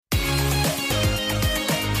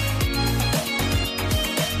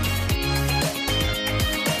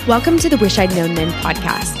Welcome to the Wish I'd Known Then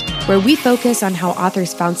podcast, where we focus on how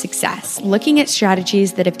authors found success, looking at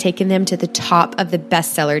strategies that have taken them to the top of the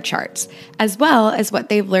bestseller charts, as well as what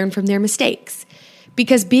they've learned from their mistakes.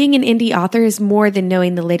 Because being an indie author is more than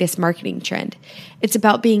knowing the latest marketing trend. It's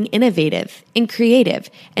about being innovative and creative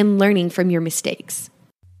and learning from your mistakes.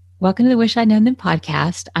 Welcome to the Wish I'd Known Then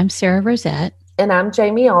podcast. I'm Sarah Rosette. And I'm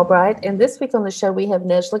Jamie Albright. And this week on the show, we have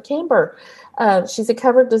Nejla Camber. She's a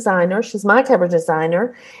cover designer. She's my cover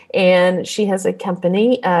designer. And she has a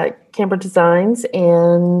company, Camber Designs.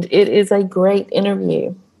 And it is a great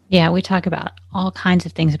interview. Yeah, we talk about all kinds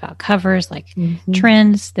of things about covers, like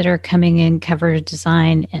trends that are coming in cover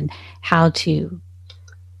design and how to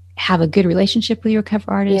have a good relationship with your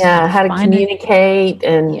cover artist. Yeah, how to communicate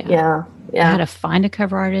how to find a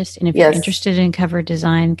cover artist. And if you're interested in cover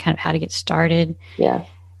design, kind of how to get started. Yeah.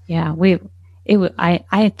 Yeah,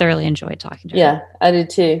 I thoroughly enjoyed talking to her. Yeah, I did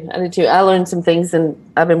too. I learned some things, and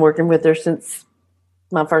I've been working with her since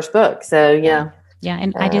my first book. So, yeah. Yeah,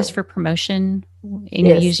 and ideas for promotion,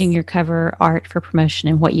 using your cover art for promotion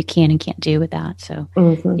and what you can and can't do with that. So,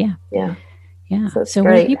 yeah. So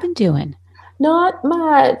what have you been doing? Not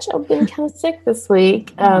much. I've been kind of sick this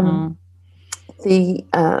week.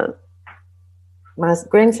 My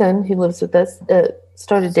grandson, who lives with us,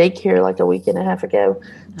 started daycare like a week and a half ago,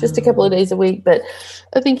 just a couple of days a week. But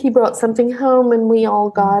I think he brought something home and we all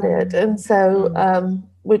got it. And so,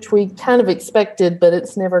 which we kind of expected, but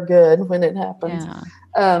it's never good when it happens.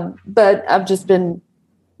 Yeah. But I've just been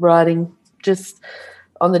writing just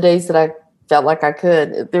on the days that I felt like I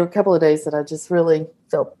could. There were a couple of days that I just really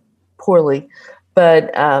felt poorly,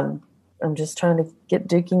 but I'm just trying to get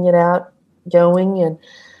duking it out going and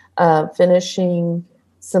finishing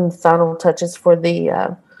some final touches for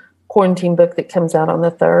the quarantine book that comes out on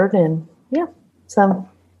the 3rd. And so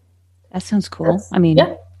that sounds cool. I mean,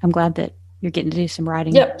 I'm glad that you're getting to do some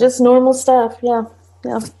writing. Yep, just normal stuff. Yeah.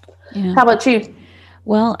 How about you?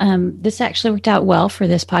 Well, this actually worked out well for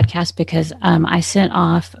this podcast because I sent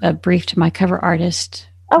off a brief to my cover artist.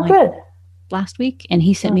 Oh, good. Last week, and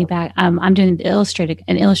he sent me back. I'm doing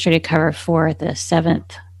an illustrated cover for the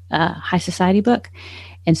 7th High Society book.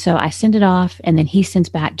 And so I send it off, and then he sends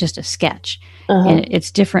back just a sketch. And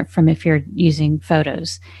it's different from if you're using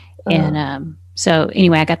photos. And so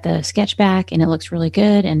anyway, I got the sketch back, and it looks really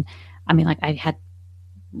good. And I mean, like, I had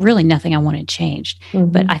really nothing I wanted changed.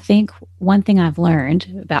 But I think one thing I've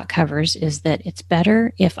learned about covers is that it's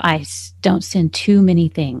better if I don't send too many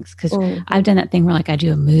things. Because I've done that thing where, like, I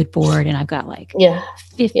do a mood board, and I've got like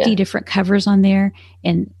 50 different covers on there.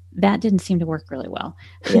 And that didn't seem to work really well.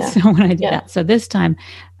 So when I did that, so this time,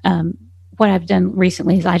 what I've done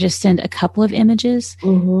recently is I just send a couple of images,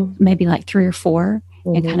 maybe like 3 or 4,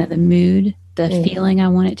 and kind of the mood, the feeling I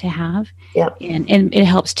want it to have. And it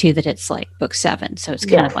helps too that it's like book 7. So it's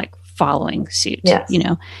kind of like following suit,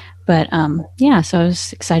 but, so I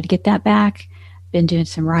was excited to get that back. Been doing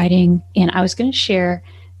some writing, and I was going to share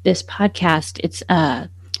this podcast. It's,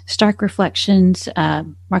 Stark Reflections,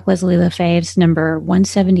 Mark Leslie Lefebvre's number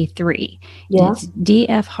 173. It's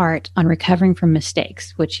D.F. Hart on recovering from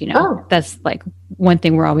mistakes, which, that's like one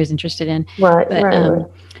thing we're always interested in. Right.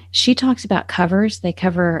 She talks about covers. They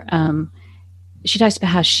cover, she talks about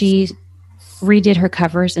how she redid her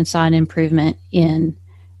covers and saw an improvement in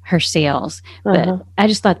her sales. But I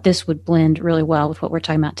just thought this would blend really well with what we're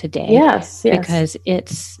talking about today. Yes. Because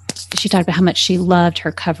she talked about how much she loved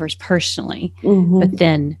her covers personally, but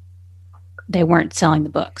then they weren't selling the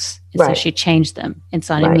books. And so she changed them and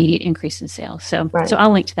saw an immediate increase in sales. So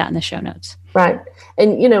I'll link to that in the show notes. Right.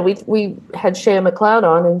 And, we had Shea McLeod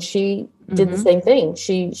on, and she did the same thing.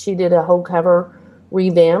 She did a whole cover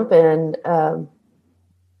revamp, and and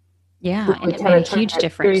it made a huge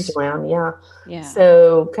difference. Around. Yeah.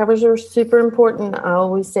 So covers are super important. I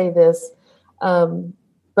always say this, and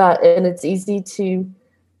it's easy to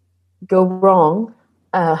go wrong.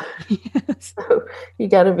 So you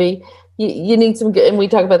got to be. You need some good, and we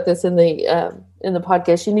talk about this in the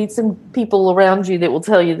podcast. You need some people around you that will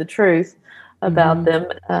tell you the truth about them.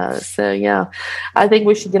 I think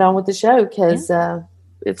we should get on with the show because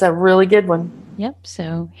it's a really good one. Yep.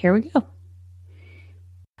 So here we go.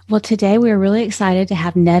 Well, today we are really excited to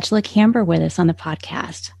have Nejla Camber with us on the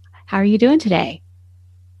podcast. How are you doing today?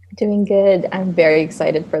 Doing good. I'm very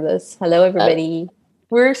excited for this. Hello, everybody.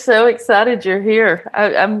 We're so excited you're here.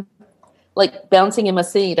 I'm like bouncing in my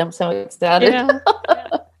seat. I'm so excited. Yeah.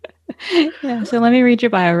 So let me read your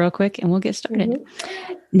bio real quick and we'll get started.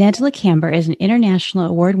 Nedla Camber is an international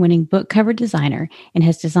award-winning book cover designer and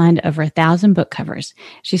has designed over 1,000 book covers.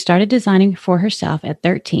 She started designing for herself at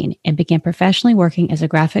 13 and began professionally working as a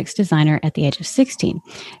graphics designer at the age of 16.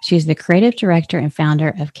 She is the creative director and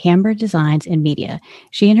founder of Camber Designs and Media.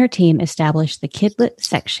 She and her team established the Kidlit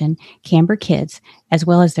section, Camber Kids, as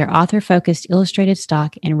well as their author-focused illustrated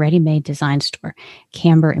stock and ready-made design store,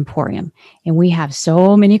 Camber Emporium. And we have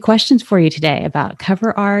so many questions for you today about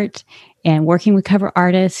cover art and working with cover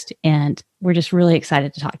artists, and we're just really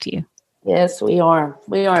excited to talk to you. Yes, we are.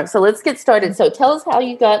 We are. So let's get started. So tell us how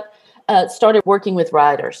you got started working with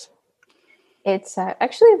writers. It's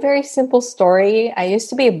actually a very simple story. I used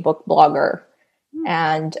to be a book blogger,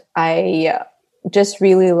 and I just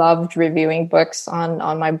really loved reviewing books on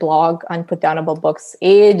my blog, Unputdownable Books,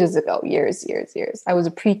 ages ago, years. I was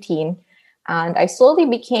a preteen. And I slowly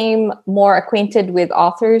became more acquainted with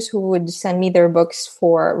authors who would send me their books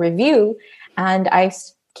for review. And I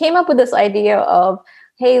came up with this idea of,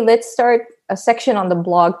 hey, let's start a section on the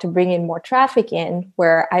blog to bring in more traffic in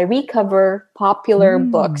where I recover popular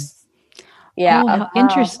books. Yeah. Oh, how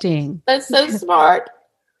interesting. That's so smart.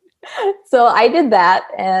 So I did that,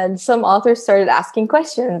 and some authors started asking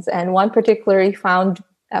questions. And one particularly found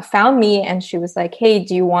me, and she was like, hey,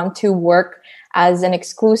 do you want to work as an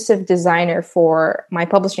exclusive designer for my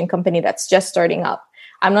publishing company that's just starting up?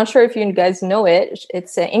 I'm not sure if you guys know it.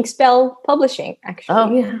 It's Inkspell Publishing, actually.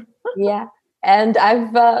 Oh, yeah. Yeah. And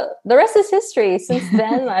I've the rest is history. Since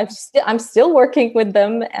then, I'm still working with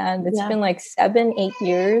them, and it's been like 7-8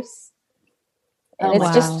 years. And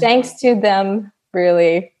it's just thanks to them,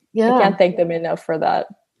 really. Yeah. I can't thank them enough for that.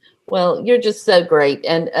 Well, you're just so great.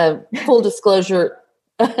 And full disclosure,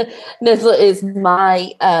 Nedla is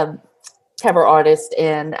my cover artist,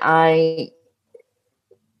 and I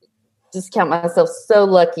just count myself so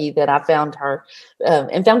lucky that I found her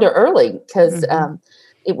and found her early, because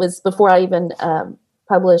it was before I even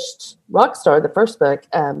published Rockstar, the first book.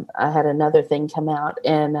 I had another thing come out,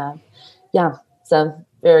 and so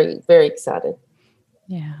very, very excited.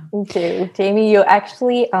 Yeah. Me too. Jamie, you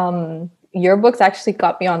actually, your books actually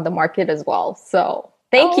got me on the market as well. So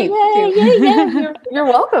thank you. Yeah. You're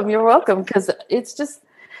welcome. You're welcome. Because it's just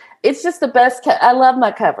the best. I love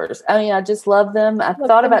my covers. I mean, I just love them. I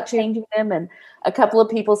thought about changing them, and a couple of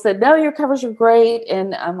people said, no, your covers are great.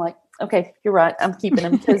 And I'm like, okay, you're right. I'm keeping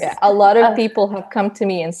them. A lot of people have come to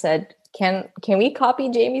me and said, can we copy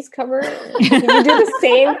Jamie's cover? Can you do the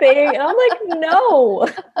same thing? And I'm like, no.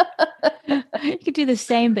 You could do the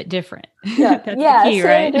same but different. Yeah, That's the key,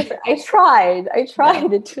 right? Different. I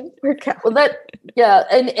tried. It didn't work out. Well,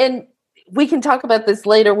 and we can talk about this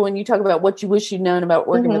later when you talk about what you wish you'd known about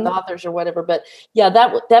working with authors or whatever. But yeah,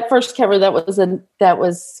 that first cover, that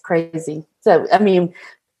was crazy. So I mean,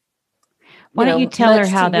 why don't you tell her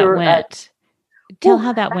how that went? Tell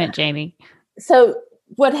how that went, Jamie. So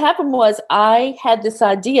what happened was, I had this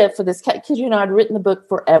idea for this, because I'd written the book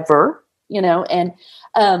forever, and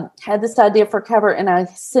had this idea for a cover, and I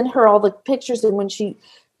sent her all the pictures, and when she,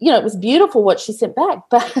 it was beautiful what she sent back,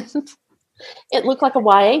 but it looked like a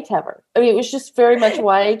YA cover. I mean, it was just very much a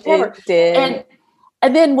YA cover. It did.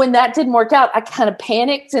 And then when that didn't work out, I kind of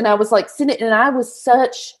panicked, and I was like, send it, and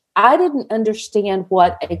I didn't understand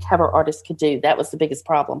what a cover artist could do. That was the biggest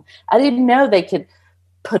problem. I didn't know they could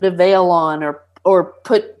put a veil on or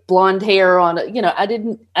put blonde hair on it. I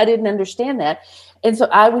didn't understand that. And so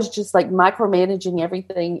I was just like micromanaging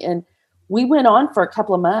everything. And we went on for a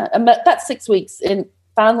couple of months, about 6 weeks. And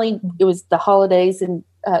finally it was the holidays, and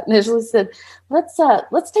Nedla said,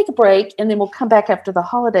 let's take a break, and then we'll come back after the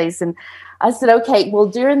holidays. And I said, okay. Well,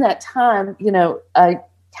 during that time, I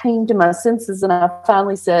came to my senses, and I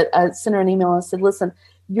finally said, I sent her an email, and I said, listen,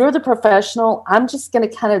 you're the professional. I'm just going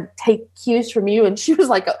to kind of take cues from you. And she was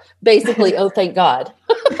like, basically, oh, thank God.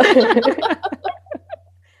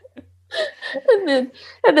 and then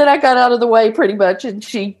I got out of the way pretty much, and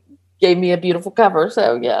she gave me a beautiful cover.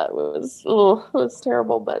 So yeah, it was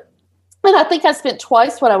terrible. And I think I spent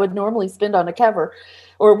twice what I would normally spend on a cover,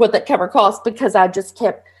 or what that cover cost, because I just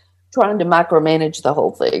kept trying to micromanage the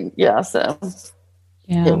whole thing. Yeah. So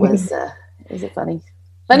it was a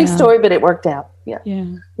funny story, but it worked out. Yeah.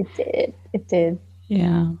 It did.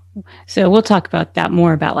 Yeah. So we'll talk about that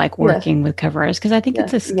more, about like working with cover artists, because I think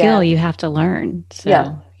it's a skill you have to learn.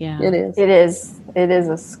 So it is. It is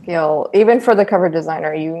a skill. Even for the cover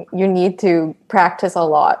designer, you need to practice a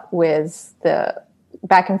lot with the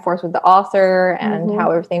back and forth with the author, and how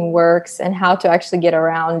everything works, and how to actually get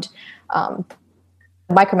around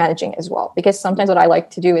micromanaging as well. Because sometimes what I like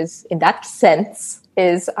to do is, in that sense,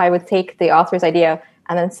 is I would take the author's idea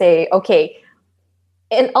and then say, okay,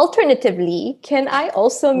 and alternatively, can I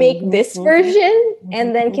also make this version?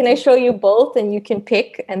 And then can I show you both and you can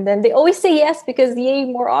pick? And then they always say yes, because yay,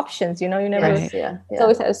 more options, you never.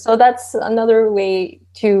 Right. So that's another way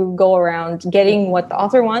to go around getting what the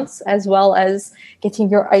author wants, as well as getting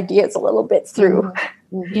your ideas a little bit through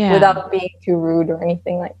without being too rude or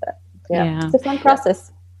anything like that. It's a fun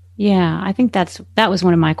process. Yeah, I think that was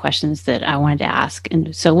one of my questions that I wanted to ask.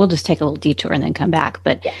 And so we'll just take a little detour and then come back.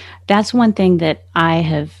 But that's one thing that I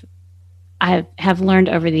have learned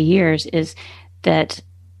over the years, is that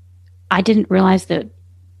I didn't realize that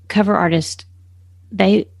cover artists,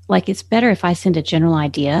 it's better if I send a general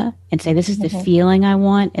idea and say, this is the feeling I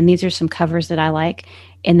want, and these are some covers that I like,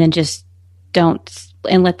 and then just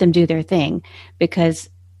and let them do their thing, because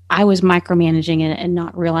I was micromanaging it and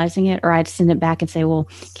not realizing it, or I'd send it back and say, well,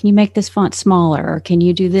 can you make this font smaller, or can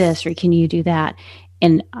you do this, or can you do that?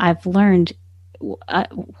 And I've learned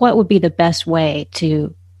what would be the best way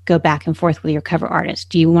to go back and forth with your cover artist.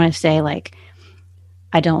 Do you want to say you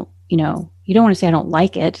don't want to say, I don't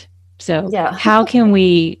like it. So how can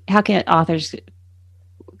authors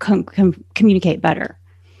communicate better?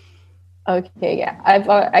 Okay, yeah. I've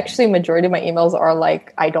actually, majority of my emails are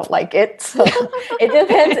like, I don't like it. So it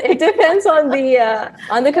depends. It depends on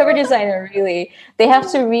the cover designer. Really, they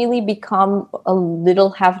have to really become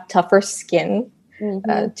have tougher skin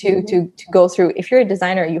to go through. If you're a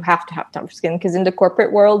designer, you have to have tougher skin, because in the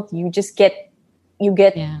corporate world, you get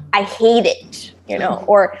I hate it,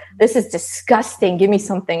 or this is disgusting, give me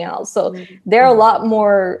something else. So they're a lot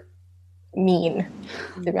more mean,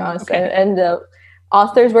 to be honest. And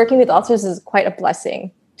working with authors is quite a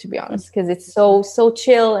blessing, to be honest, because it's so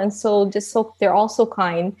chill and they're all so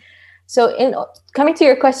kind. So coming back to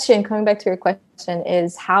your question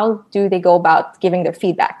is, how do they go about giving their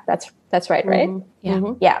feedback? That's right, right?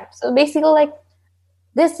 Yeah. So basically,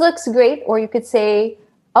 this looks great, or you could say,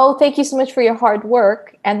 oh, thank you so much for your hard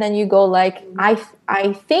work. And then you go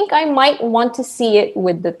I think I might want to see it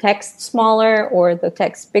with the text smaller or the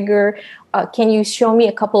text bigger. Can you show me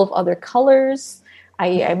a couple of other colors?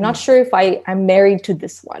 I'm not sure if I'm married to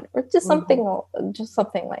this one, or just something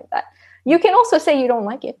like that. You can also say you don't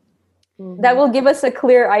like it. That will give us a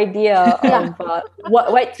clear idea of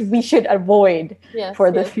what we should avoid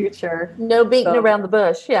for the future. No beating around the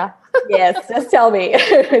bush. Yeah. Yes. Just tell me.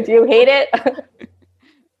 Do you hate it?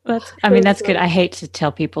 That's good. I hate to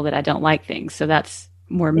tell people that I don't like things. So that's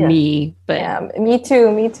more me. But me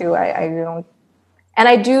too. I don't. And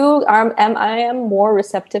I do. I am more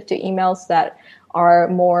receptive to emails that are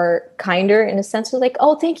more kinder, in a sense of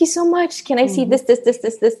oh, thank you so much. Can I see this?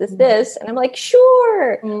 And I'm like,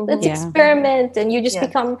 sure, let's experiment. And you just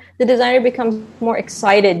the designer becomes more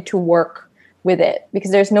excited to work with it,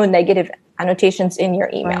 because there's no negative annotations in your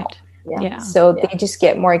email. Right. So they just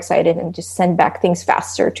get more excited and just send back things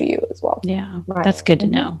faster to you as well. Yeah. Right. That's good to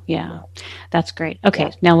know. Yeah. That's great.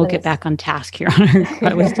 Okay. Now we'll get back on task here on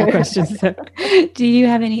our list of questions. So, do you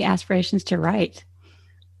have any aspirations to write?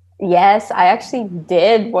 Yes, I actually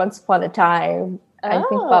did once upon a time. I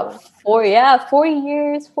think about 4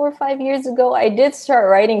 or 5 years ago, I did start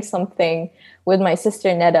writing something with my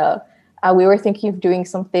sister Netta. We were thinking of doing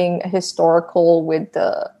something historical with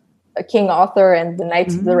the King Arthur and the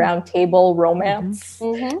Knights of the Round Table romance.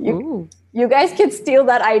 You guys can steal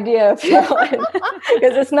that idea if you want,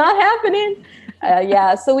 because it's not happening.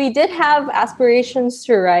 So we did have aspirations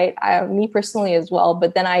to write, me personally as well.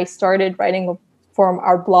 But then I started writing for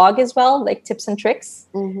our blog as well, like tips and tricks.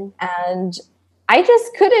 And I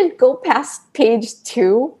just couldn't go past page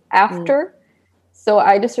 2 after. So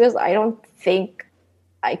I just realized, I don't think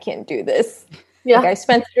I can do this. I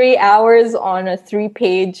spent 3 hours on a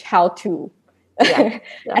 3-page how-to. And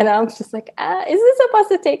I'm just like, is this supposed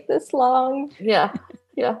to take this long? Yeah.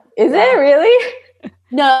 Is it really?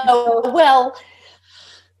 No. Well,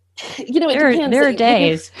 it depends. There are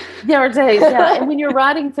days. There are days, yeah. And when you're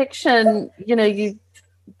writing fiction,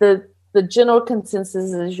 the general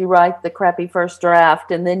consensus is you write the crappy first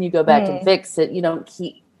draft and then you go back and fix it. You don't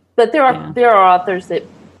keep. But there are authors that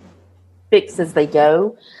fix as they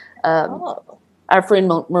go. Our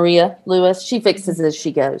friend Maria Lewis, she fixes as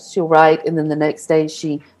she goes. She'll write, and then the next day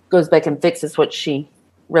she goes back and fixes what she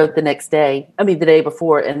wrote the next day. I mean, the day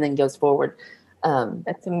before, and then goes forward.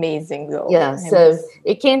 That's amazing, though. Yeah, so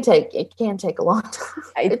it can take a long time.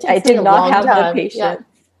 I did not have the patience.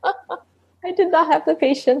 I did not have the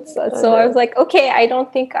patience. So I was like, okay, I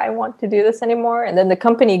don't think I want to do this anymore. And then the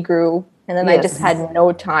company grew, and then I just had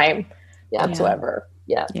no time whatsoever.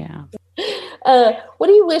 Yeah. What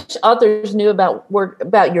do you wish authors knew about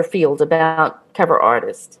your field, about cover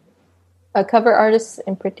artists? A cover artist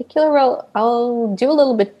in particular, well, I'll do a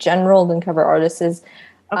little bit general than cover artists is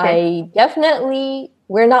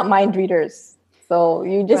we're not mind readers. So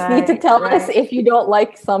you just need to tell us if you don't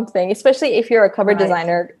like something, especially if you're a cover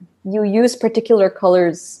designer, you use particular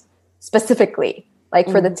colors specifically, like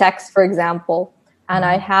for the text, for example. And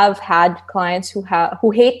I have had clients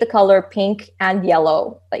who hate the color pink and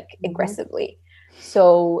yellow, like aggressively.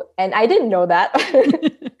 So, and I didn't know that.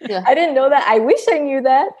 I didn't know that. I wish I knew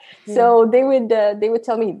that. Yeah. So they would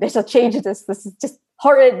tell me, there's a change to this. This is just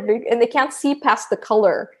horrid. And they can't see past the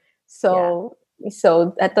color. So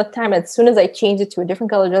at that time, as soon as I changed it to a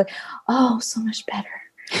different color, they're like, oh, so much better.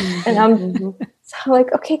 And I'm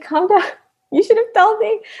like, okay, calm down. You should have told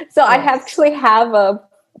me. So I actually have a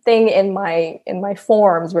thing in my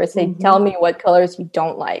forms where I say, tell me what colors you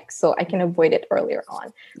don't like so I can avoid it earlier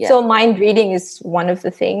on. Yeah. So mind reading is one of the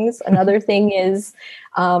things. Another thing is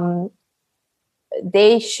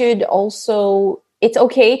they should also, it's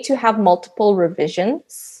okay to have multiple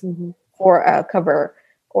revisions for a cover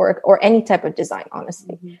or any type of design,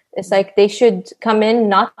 honestly. It's like they should come in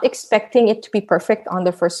not expecting it to be perfect on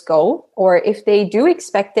the first go, or if they do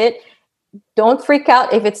expect it, don't freak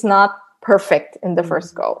out if it's not perfect in the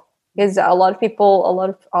first go, because a lot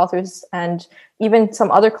of authors and even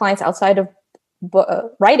some other clients outside of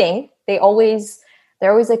writing, they're always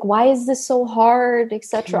like, why is this so hard,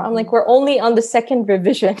 etc. I'm like, we're only on the second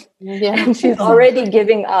revision and she's already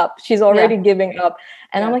giving up.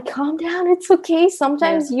 And I'm like, calm down, it's okay.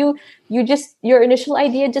 Sometimes you just, your initial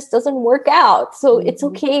idea just doesn't work out, so it's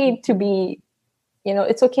okay to be,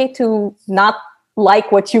 it's okay to not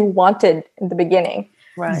like what you wanted in the beginning.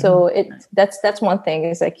 Right. So that's one thing,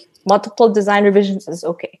 is like multiple design revisions is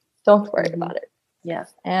okay. Don't worry about it. Yeah.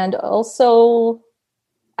 And also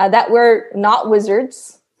that we're not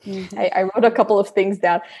wizards. I wrote a couple of things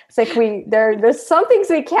down. It's like there's some things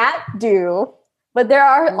we can't do, but there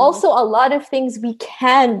are also a lot of things we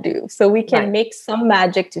can do. So we can make some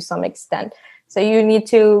magic to some extent. So you need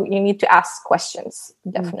to ask questions,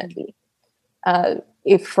 definitely.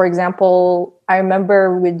 If, for example, I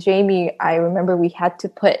remember with Jamie, we had to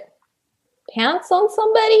put pants on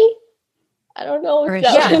somebody. I don't know. We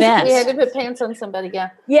had to put pants on somebody. Yeah.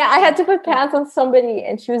 Yeah, I had to put pants on somebody,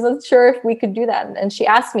 and she was unsure if we could do that. And she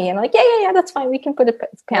asked me, and I'm like, yeah, that's fine. We can put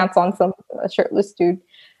pants on a shirtless dude.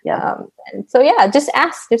 Yeah. And so, just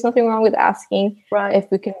ask. There's nothing wrong with asking if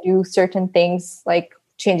we can do certain things, like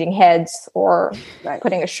changing heads or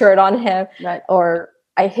putting a shirt on him, or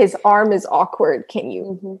his arm is awkward. Can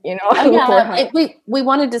you, we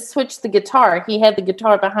wanted to switch the guitar. He had the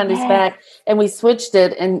guitar behind his back, and we switched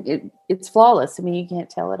it, and it's flawless. I mean, you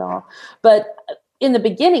can't tell at all. But in the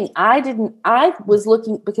beginning, I was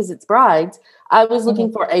looking, because it's brides, I was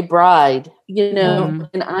looking for a bride, and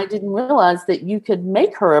I didn't realize that you could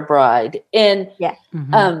make her a bride. And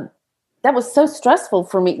that was so stressful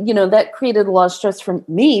for me. That created a lot of stress for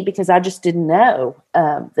me, because I just didn't know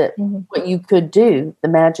that what you could do, the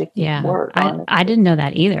magic work. I didn't know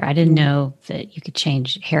that either. I didn't know that you could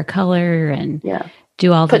change hair color and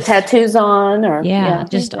do all put tattoos on, or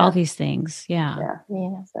all these things. Yeah,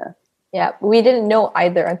 we didn't know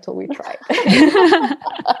either until we tried.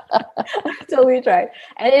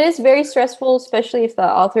 And it is very stressful, especially if the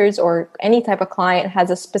authors or any type of client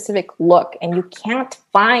has a specific look and you can't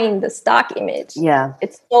find the stock image. Yeah.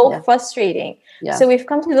 It's so frustrating. Yeah. So we've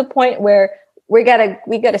come to the point where we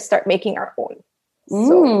gotta start making our own.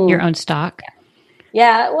 So, your own stock?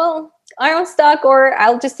 Yeah, well, our own stock, or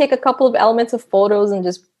I'll just take a couple of elements of photos and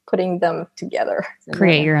just putting them together.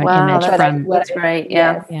 Create your own image from. That's great.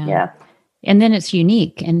 Yeah. And then it's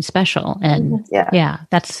unique and special, and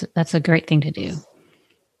that's a great thing to do.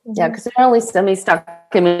 Yeah, because there are only so many stock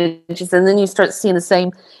images, and then you start seeing the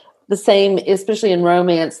same, especially in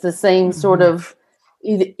romance, the same sort of,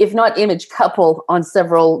 if not image, couple on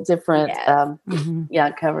several different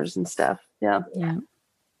covers and stuff. Yeah,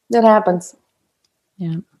 that happens.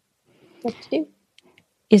 Yeah. What to do?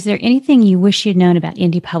 Is there anything you wish you'd known about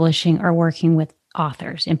indie publishing or working with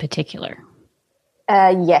authors in particular?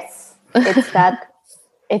 Yes.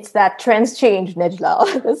 It's that trends change, Nejla.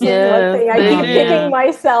 This is one thing I keep kicking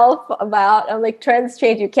myself about. I'm like, trends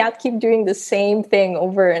change. You can't keep doing the same thing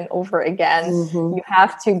over and over again. You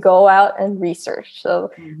have to go out and research.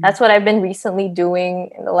 So that's what I've been recently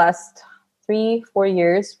doing in the last 3-4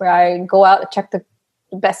 years, where I go out and check the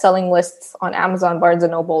best-selling lists on Amazon, Barnes &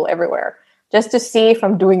 Noble, everywhere, just to see if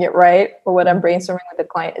I'm doing it right or what I'm brainstorming with the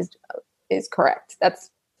client is correct.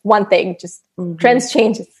 That's one thing. Just trends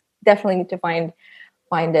changes. Definitely need to find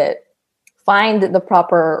the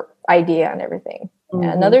proper idea and everything.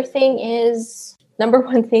 Another thing is number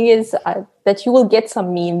one thing is that you will get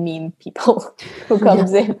some mean people who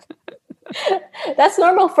comes in. That's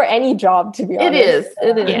normal for any job, to be honest.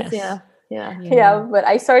 It is. Yes. Yeah. But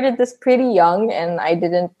I started this pretty young, and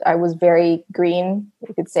I was very green,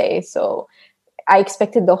 you could say. So I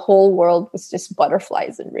expected the whole world was just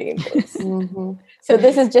butterflies and rainbows. So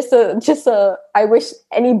this is just a I wish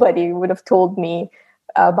anybody would have told me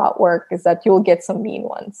about work, is that you'll get some mean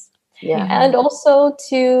ones. Yeah. And also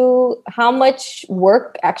to how much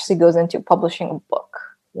work actually goes into publishing a book.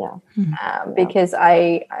 Yeah. Because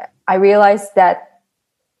I realized that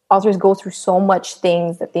authors go through so much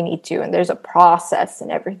things that they need to, and there's a process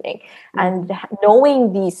and everything. And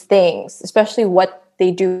knowing these things, especially what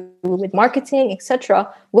they do with marketing,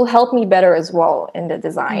 etc., will help me better as well in the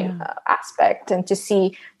design aspect, and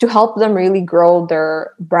to help them really grow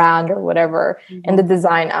their brand or whatever in the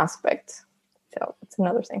design aspect. So it's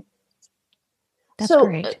another thing. That's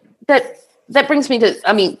great. That brings me to,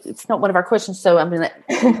 I mean, it's not one of our questions, so I'm going to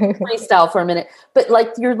freestyle for a minute. But like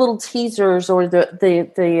your little teasers or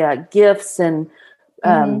the GIFs and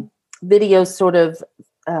video sort of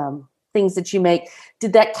things that you make,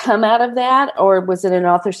 did that come out of that, or was it an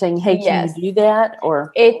author saying, "Hey, can you do that?"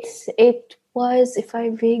 Or it was, if I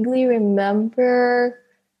vaguely remember,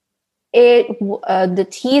 the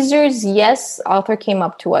teasers. Yes, author came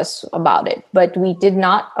up to us about it, but we did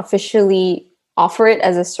not officially offer it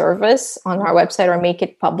as a service on our website or make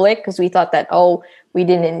it public, because we thought that we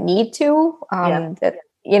didn't need to. That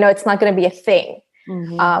it's not going to be a thing.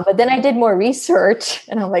 But then I did more research,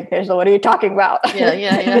 and I'm like, what are you talking about? Is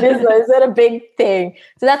that a big thing?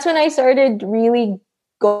 So that's when I started really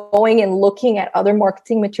going and looking at other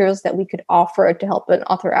marketing materials that we could offer to help an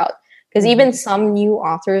author out. Because even some new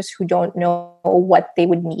authors who don't know what they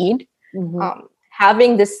would need,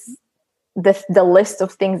 having the list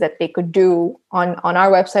of things that they could do on our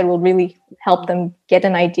website will really help them get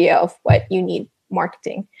an idea of what you need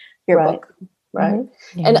marketing your book. Right.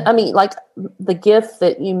 And I mean, like the GIF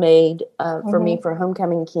that you made for me for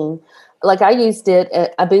Homecoming King, like I used it,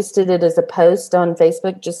 I boosted it as a post on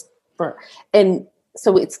Facebook and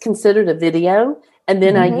so it's considered a video. And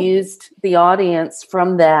then I used the audience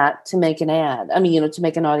from that to make an ad. I mean, to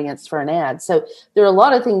make an audience for an ad. So there are a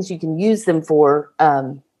lot of things you can use them for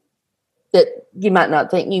that you might not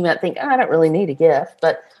think. You might think, I don't really need a GIF,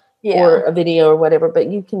 but or a video or whatever, but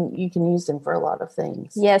you can use them for a lot of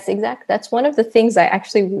things. Yes, exactly. That's one of the things I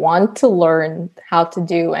actually want to learn how to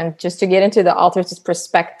do, and just to get into the author's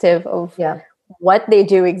perspective of what they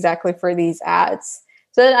do exactly for these ads,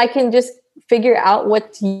 so that I can just figure out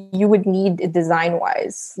what you would need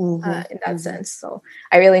design-wise in that sense. So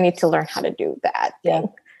I really need to learn how to do that thing.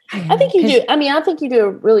 I think you do. I mean, I think you do a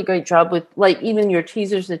really great job with, like, even your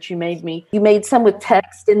teasers that you made me. You made some with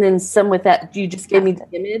text and then some with that. You just gave me the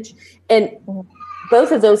image. And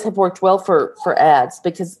both of those have worked well for ads,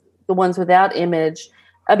 because the ones without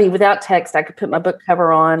without text, I could put my book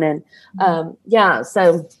cover on. And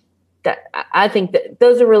so I think that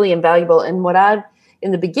those are really invaluable. And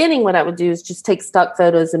in the beginning, what I would do is just take stock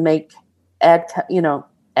photos and make ads.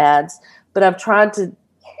 But I've tried to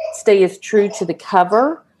stay as true to the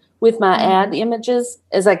cover with my ad images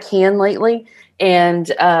as I can lately.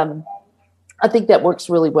 And I think that works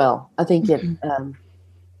really well. I think it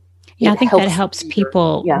I think that helps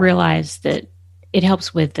people realize that it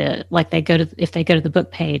helps with if they go to the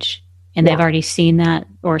book page and they've already seen that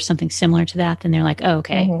or something similar to that, then they're like, oh,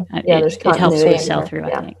 okay. It helps with sell through,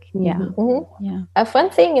 I think. A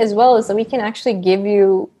fun thing as well is that we can actually give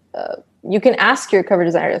you, you can ask your cover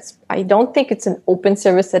designer. I don't think it's an open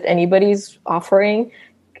service that anybody's offering,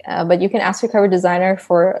 but you can ask your cover designer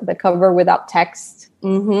for the cover without text.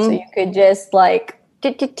 So you could just like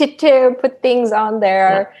put things on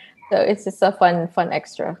there. So it's just a fun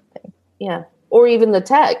extra thing. Yeah. Or even the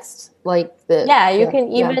text, like the. Yeah, you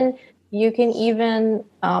can even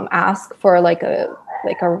ask for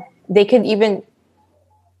they could even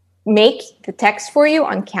make the text for you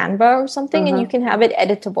on Canva or something, and you can have it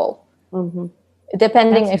editable.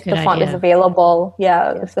 Depending if the font is available.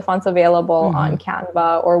 If the font's available on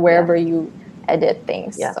Canva or wherever you edit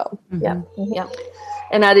things. So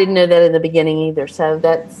And I didn't know that in the beginning either. So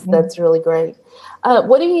that's really great.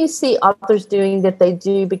 What do you see authors doing that they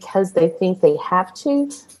do because they think they have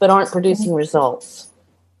to, but aren't producing results?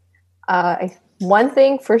 One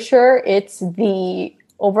thing for sure, it's the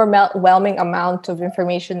overwhelming amount of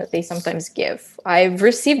information that they sometimes give. I've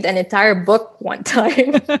received an entire book one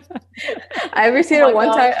time. I've received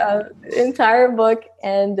entire book,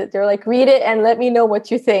 and they're like, read it and let me know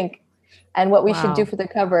what you think and what we should do for the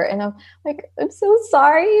cover. And I'm like, I'm so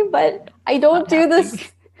sorry, but I don't do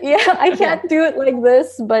this. Yeah, I can't do it like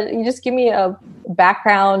this, but you just give me a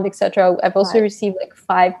background, etc. I've also received like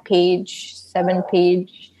 5-page,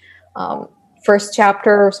 7-page first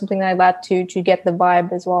chapter or something like that to get the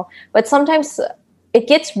vibe as well. But sometimes it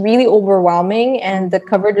gets really overwhelming, and the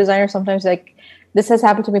cover designer sometimes, like, this has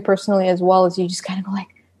happened to me personally as well, is you just kind of go like,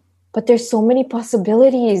 but there's so many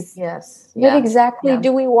possibilities. Yes. What exactly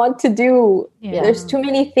do we want to do? Yeah. There's too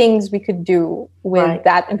many things we could do with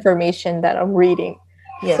that information that I'm reading.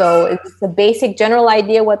 Yes. So it's the basic general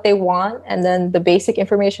idea what they want, and then the basic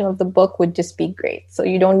information of the book would just be great. So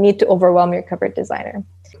you don't need to overwhelm your cover designer.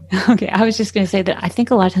 Okay, I was just going to say that I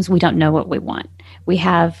think a lot of times we don't know what we want. We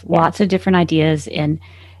have lots of different ideas, and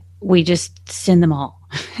we just send them all.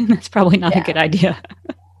 That's probably not a good idea.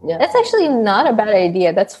 Yeah. That's actually not a bad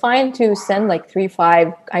idea. That's fine to send like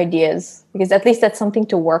 3-5 ideas, because at least that's something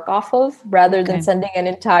to work off of rather than sending an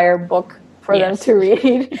entire book for them to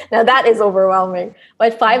read. Now that is overwhelming,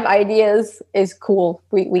 but 5 ideas is cool.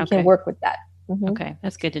 We can work with that. Mm-hmm. Okay,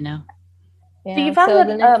 that's good to know. Yeah. Do you find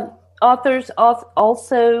that authors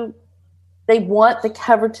also, they want the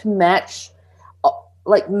cover to match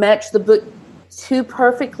the book too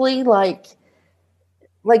perfectly, like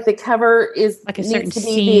the cover is like a needs certain to be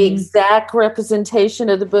scene. the exact representation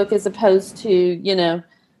of the book, as opposed to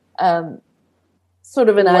sort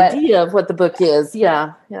of an idea of what the book is.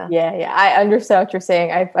 Yeah. I understand what you're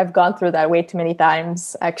saying. I've gone through that way too many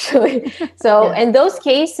times, actually. So in those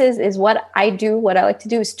cases, is what I like to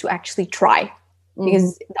do is to actually try,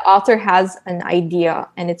 because the author has an idea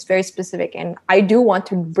and it's very specific, and I do want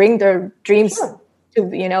to bring their dreams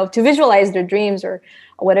to visualize their dreams or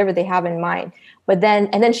whatever they have in mind. But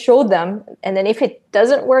then show them, and then if it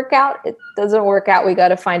doesn't work out, it doesn't work out. We got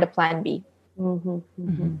to find a plan B. So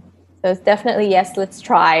it's definitely let's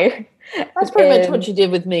try. That's pretty much what you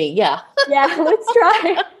did with me. Yeah, let's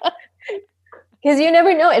try. Because you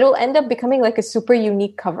never know, it will end up becoming like a super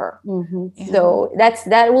unique cover. So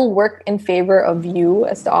that will work in favor of you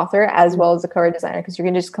as the author as well as the cover designer, because you're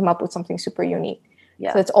going to just come up with something super unique.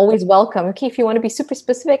 So it's always welcome. Okay, if you want to be super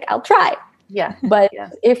specific, I'll try. Yeah. But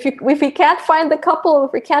if we can't find the couple,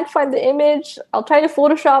 if we can't find the image, I'll try to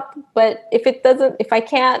Photoshop. But if I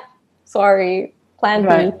can't, sorry, plan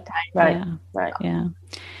B. Right. Yeah.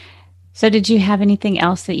 So did you have anything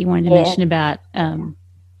else that you wanted to mention about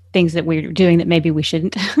things that we're doing that maybe we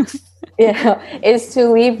shouldn't? Is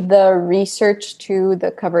to leave the research to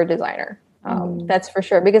the cover designer. That's for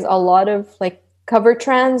sure. Because a lot of like cover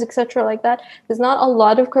trends, etc., like that, because not a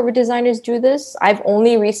lot of cover designers do this. I've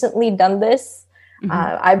only recently done this.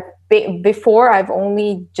 Before I've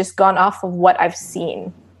only just gone off of what I've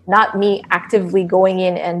seen, not me actively going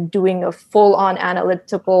in and doing a full-on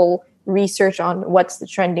analytical research on what's the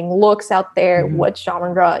trending looks out there, what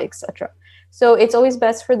genre, etc. So it's always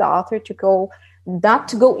best for the author to not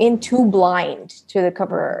to go in too blind to the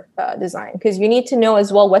cover design, because you need to know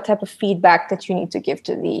as well what type of feedback that you need to give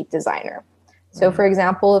to the designer. So, for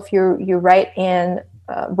example, if you write in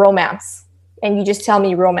romance and you just tell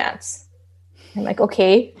me romance, I'm like,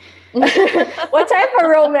 okay, what type of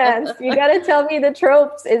romance? You got to tell me the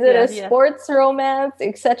tropes. Is it a sports romance,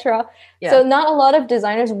 etc.? So not a lot of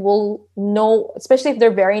designers will know, especially if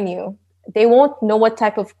they're very new. They won't know what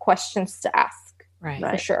type of questions to ask,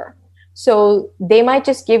 for sure. So they might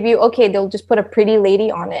just give you, they'll just put a pretty lady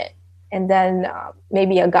on it, and then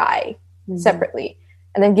maybe a guy separately,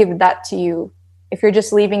 and then give that to you. If you're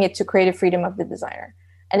just leaving it to creative freedom of the designer.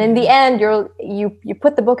 And in the end, you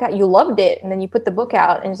put the book out, you loved it, and then you put the book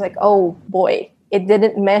out, and it's like, oh boy, it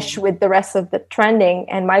didn't mesh with the rest of the trending,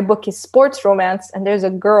 and my book is sports romance, and there's a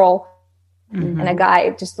girl and a guy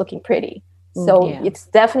just looking pretty. So it's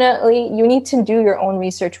definitely, you need to do your own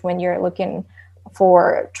research when you're looking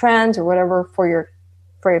for trends or whatever for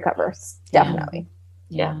your covers. Definitely.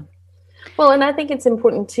 Yeah. Well, and I think it's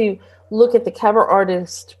important to look at the cover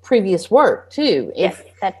artist's previous work too.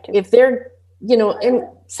 If they're, and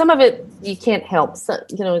some of it you can't help. So,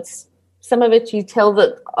 it's some of it you tell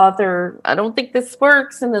the author, I don't think this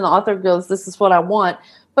works, and then the author goes, this is what I want.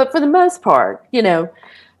 But for the most part, if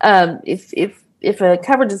a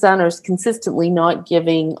cover designer is consistently not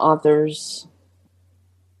giving authors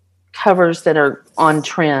covers that are on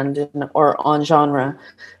trend or on genre,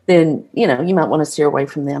 then you might want to steer away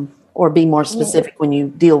from them or be more specific when you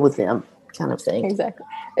deal with them, kind of thing. Exactly.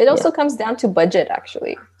 It also comes down to budget,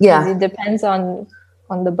 actually. Yeah. It depends on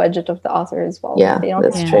the budget of the author as well. Yeah, they don't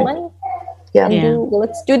that's have true. money.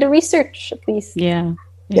 Let's do the research at least. Yeah.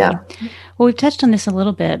 Well, we've touched on this a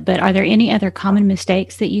little bit, but are there any other common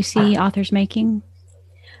mistakes that you see authors making?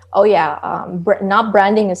 Oh, yeah. Not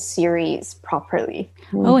branding a series properly.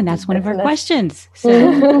 Oh, and that's one of our questions.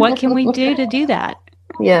 So what can we do to do that?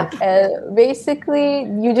 Yeah. Basically,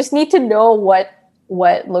 you just need to know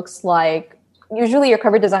what looks like. Usually your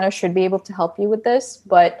cover designer should be able to help you with this,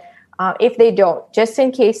 but if they don't, just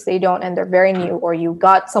in case they don't and they're very new, or you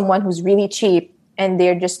got someone who's really cheap and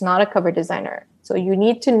they're just not a cover designer. So you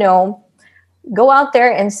need to know, go out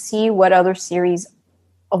there and see what other series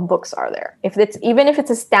of books are there. Even if it's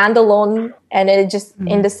a standalone and it's just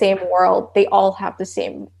in the same world, they all have the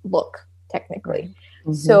same look technically.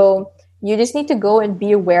 Mm-hmm. So you just need to go and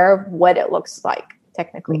be aware of what it looks like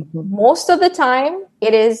technically. Mm-hmm. Most of the time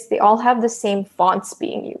they all have the same fonts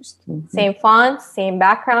being used. Mm-hmm. Same fonts, same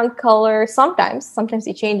background color. Sometimes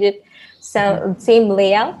they change it. Same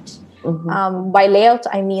layout. Mm-hmm. By layout,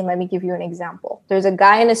 I mean, let me give you an example. There's a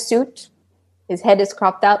guy in a suit. His head is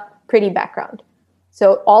cropped up, pretty background.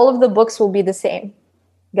 So all of the books will be the same.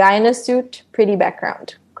 Guy in a suit, pretty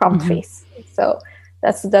background, cropped face. So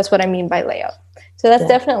that's what I mean by layout. So that's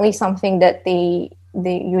definitely something that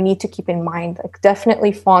you need to keep in mind. Like,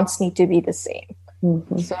 definitely fonts need to be the same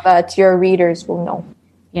so that your readers will know.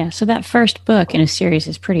 Yeah, so that first book in a series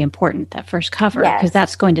is pretty important, that first cover, because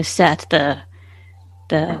that's going to set the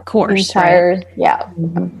course. Right? Yeah.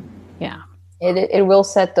 Mm-hmm. Yeah. It will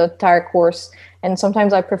set the entire course. And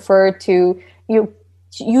sometimes I prefer to,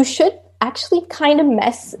 you should actually kind of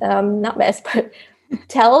not mess, but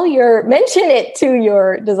mention it to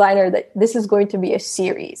your designer that this is going to be a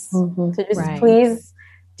series. Mm-hmm. So please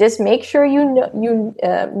just make sure you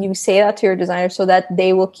say that to your designer so that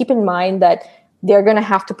they will keep in mind that they're going to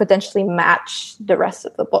have to potentially match the rest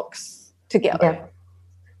of the books together.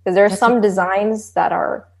 Because there are some designs that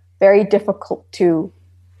are very difficult to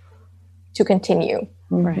continue.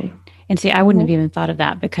 Right. And see, I wouldn't have even thought of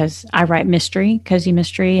that because I write cozy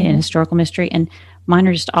mystery and historical mystery, and mine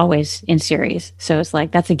are just always in series. So it's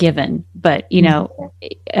like, that's a given. But,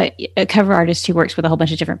 a cover artist who works with a whole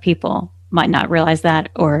bunch of different people might not realize that,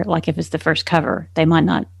 or like if it's the first cover, they might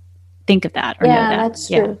not think of that or know that. That's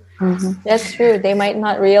true. Mm-hmm. That's true. They might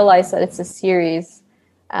not realize that it's a series.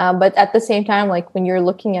 But at the same time, like when you're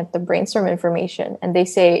looking at the brainstorm information and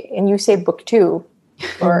you say book 2,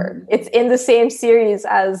 or it's in the same series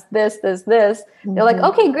as this, they're like,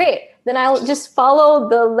 okay, great. Then I'll just follow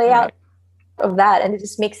the layout of that, and it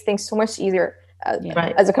just makes things so much easier.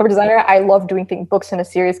 As a cover designer, I love doing books in a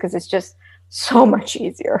series because it's just so much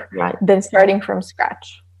easier than starting from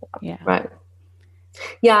scratch. Yeah. Right.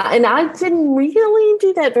 Yeah, and I didn't really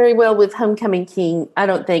do that very well with Homecoming King, I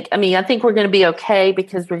don't think. I mean, I think we're going to be okay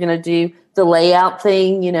because we're going to do the layout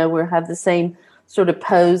thing. We'll have the same sort of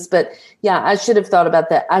pose. But, yeah, I should have thought about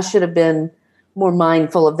that. I should have been more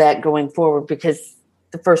mindful of that going forward because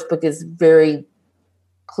the first book is very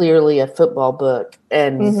clearly a football book.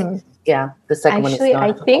 And, the second one is not.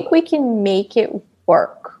 I think we can make it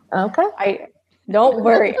work. Okay. Don't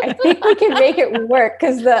worry. I think we can make it work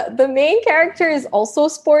because the main character is also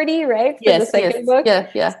sporty, right? For the second book.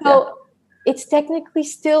 Yeah. So it's technically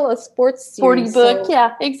still a sports series. Sporty book.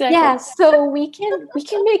 Yeah, exactly. Yeah, so we can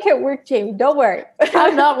make it work, Jamie. Don't worry.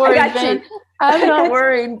 I'm not worried, man. I'm not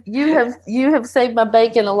worried. You have saved my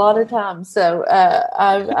bacon a lot of times, so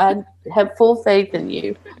I have full faith in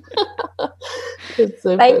you.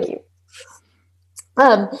 Thank you.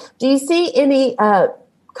 Do you see any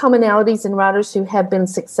commonalities in writers who have been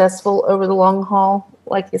successful over the long haul,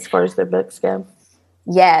 like as far as their books go?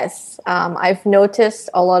 Yes. I've noticed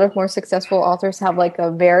a lot of more successful authors have like a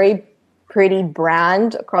very pretty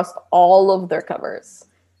brand across all of their covers.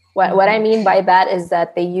 What I mean by that is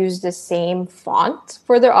that they use the same font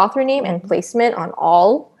for their author name and placement on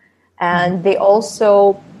all. And they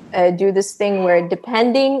also do this thing where,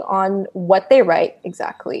 depending on what they write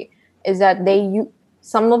exactly, is that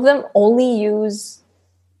some of them only use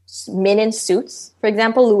men in suits. For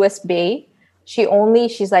example, Louise Bay, she's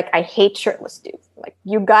like, I hate shirtless dudes. I'm like,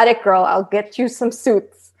 you got it, girl. I'll get you some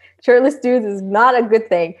suits. Shirtless dudes is not a good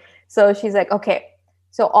thing. So she's like, okay.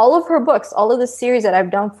 So all of her books, all of the series that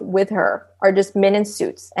I've done with her are just men in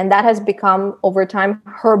suits. And that has become, over time,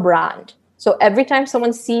 her brand. So every time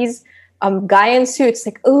someone sees a guy in suits,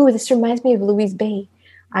 like, oh, this reminds me of Louise Bay.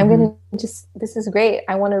 This is great.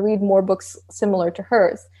 I want to read more books similar to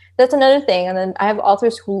hers. That's another thing. And then I have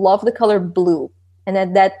authors who love the color blue, and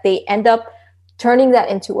that they end up turning that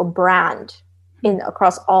into a brand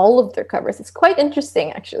across all of their covers. It's quite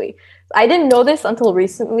interesting, actually. I didn't know this until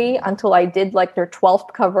recently, until I did like their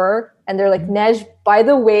 12th cover. And they're like, Nej, by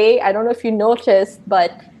the way, I don't know if you noticed,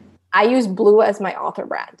 but I use blue as my author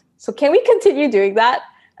brand. So can we continue doing that?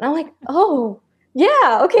 And I'm like, oh,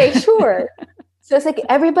 yeah, okay, sure. So it's like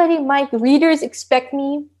my readers expect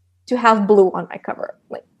me to have blue on my cover. I'm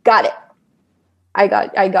like, got it. I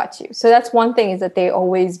got you. So that's one thing, is that they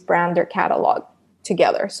always brand their catalog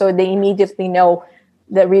together. So they immediately know,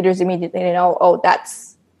 the readers immediately know, oh,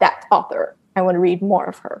 that's that author. I want to read more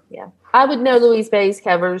of her. Yeah. I would know Louise Bay's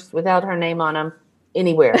covers without her name on them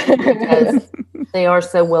anywhere because they are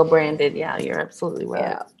so well branded. Yeah, you're absolutely right.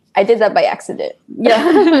 Yeah. I did that by accident. Yeah,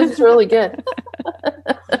 it's really good.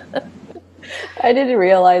 I didn't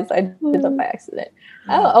realize I did that by accident.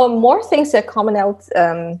 More things that common out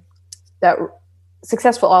that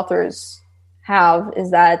successful authors have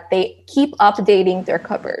is that they keep updating their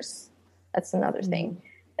covers. That's another thing.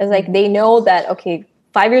 It's like they know that, okay,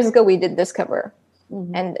 5 years ago we did this cover.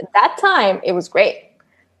 And at that time it was great.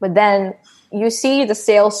 But then you see the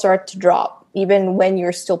sales start to drop even when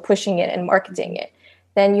you're still pushing it and marketing it.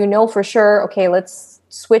 Then you know for sure, okay, let's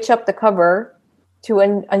switch up the cover to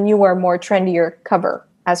a newer, more trendier cover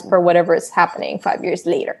as per whatever is happening 5 years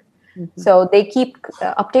later. So they keep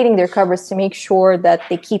updating their covers to make sure that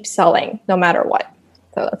they keep selling no matter what.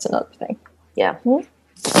 So that's another thing. Yeah.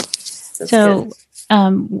 So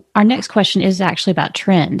our next question is actually about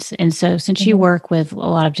trends. And so since you work with a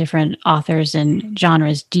lot of different authors and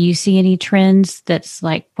genres, do you see any trends that's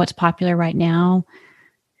like what's popular right now?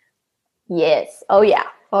 Yes. Oh, yeah.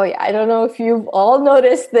 I don't know if you've all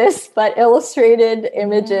noticed this, but illustrated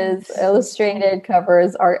images, illustrated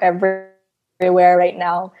covers are everywhere right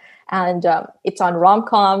now. And it's on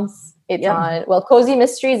rom-coms. It's on, cozy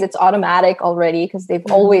mysteries. It's automatic already because they've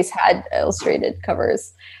always had illustrated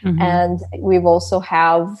covers. And we've also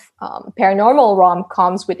have paranormal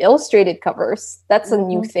rom-coms with illustrated covers. That's a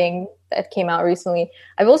new thing that came out recently.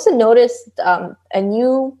 I've also noticed a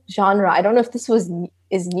new genre. I don't know if this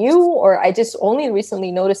is new or I just only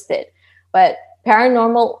recently noticed it, but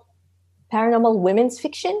paranormal women's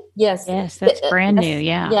fiction. Yes, that's brand new.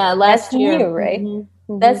 Yeah, last year. New, right?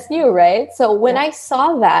 That's new, right? So when I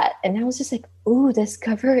saw that, and I was just like, ooh, this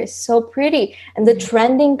cover is so pretty. And the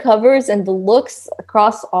trending covers and the looks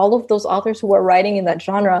across all of those authors who are writing in that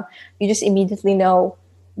genre, you just immediately know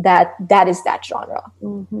that is that genre.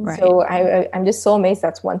 Right. So I'm just so amazed.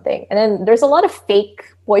 That's one thing. And then there's a lot of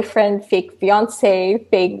fake boyfriend, fake fiance,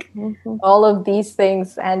 fake all of these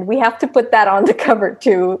things. And we have to put that on the cover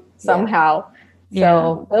too, somehow.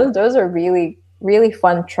 So those are really, really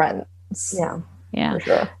fun trends. Yeah. For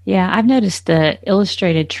sure. Yeah. I've noticed the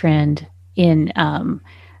illustrated trend in, I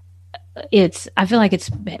feel like it's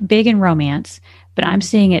big in romance, but I'm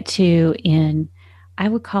seeing it too in, I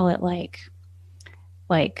would call it like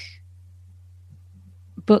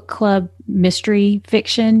book club mystery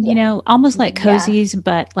fiction, you know, almost like cozies,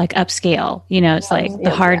 but like upscale, you know, it's like the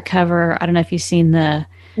hardcover. I don't know if you've seen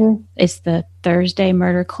it's the Thursday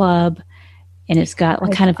Murder Club, and it's got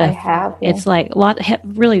like it's like a lot,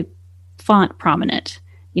 really font prominent,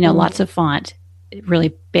 you know, lots of font,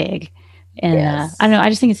 really big. And I don't know, I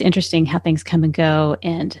just think it's interesting how things come and go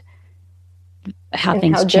and how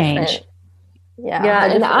things change.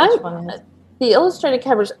 And the illustrated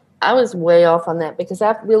covers, I was way off on that because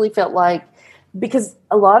I really felt like, because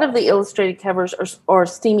a lot of the illustrated covers are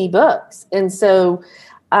steamy books. And so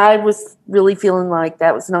I was really feeling like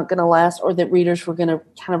that was not going to last, or that readers were going to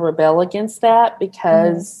kind of rebel against that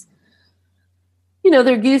because, you know,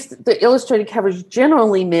 the illustrated covers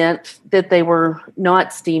generally meant that they were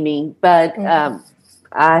not steamy, but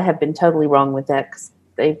I have been totally wrong with that because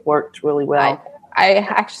they've worked really well. I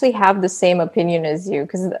actually have the same opinion as you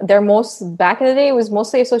because back in the day, it was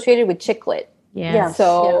mostly associated with chick lit.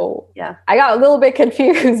 So I got a little bit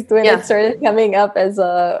confused when it started coming up as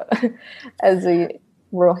a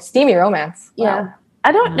steamy romance. Wow.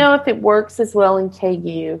 I don't know if it works as well in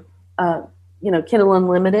KU, Kindle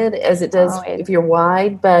Unlimited as it does if you're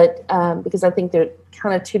wide, but because I think they're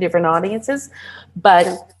kind of two different audiences,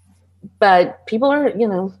 but people are, you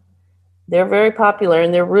know, they're very popular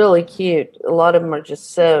and they're really cute. A lot of them are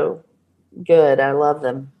just so good. I love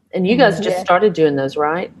them. And you guys just started doing those,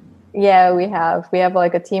 right? Yeah, we have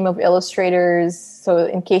like a team of illustrators. So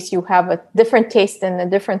in case you have a different taste and a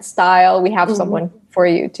different style, we have someone for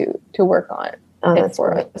you to work on it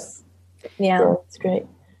for us. Yeah, that's great.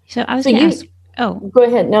 So I was going to ask. Oh, go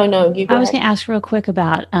ahead. No, you go I was going to ask real quick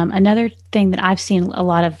about another thing that I've seen a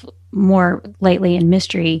lot of more lately in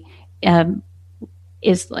mystery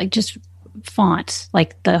is like just font.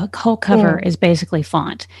 Like the whole cover is basically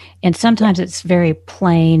font, and sometimes it's very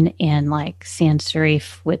plain and like sans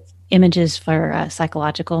serif with images for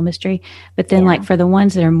psychological mystery. But then like for the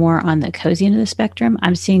ones that are more on the cozy end of the spectrum,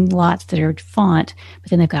 I'm seeing lots that are font, but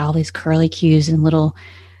then they've got all these curly cues and little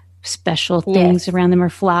special things around them, or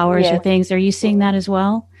flowers or things. Are you seeing that as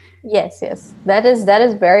well? Yes, that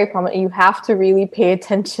is very prominent. You have to really pay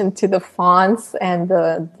attention to the fonts and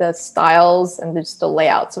the styles and just the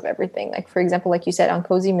layouts of everything. Like, for example, like you said, on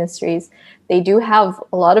Cozy Mysteries, they do have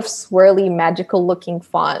a lot of swirly, magical looking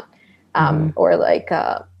font, or like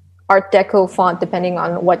Art Deco font, depending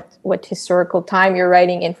on what historical time you're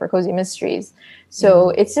writing in for Cozy Mysteries.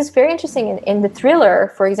 So it's just very interesting. In the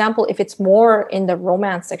thriller, for example, if it's more in the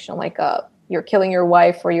romance section, like you're killing your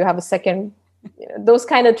wife or you have a second, those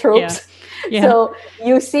kind of tropes. Yeah. So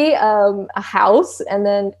you see a house, and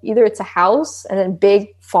then either it's a house and then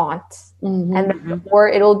big font, and then, or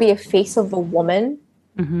it'll be a face of a woman,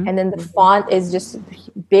 and then the font is just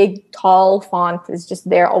big, tall font is just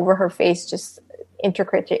there over her face, just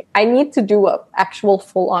intricate. I need to do a actual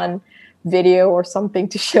full-on video or something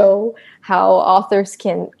to show how authors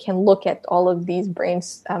can look at all of these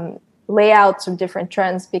layouts of different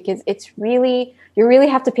trends, because it's really, you really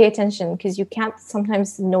have to pay attention, because you can't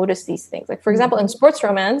sometimes notice these things. Like, for example, in sports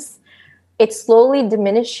romance, it's slowly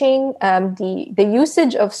diminishing the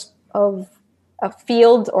usage of a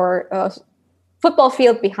field or a football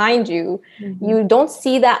field behind you. You don't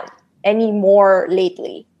see that anymore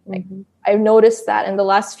lately. Like, I've noticed that in the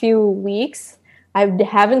last few weeks, I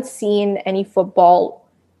haven't seen any football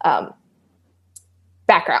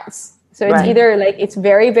backgrounds. So it's either like it's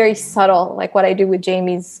very, very subtle, like what I do with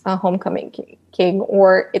Jamie's Homecoming King,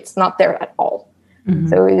 or it's not there at all.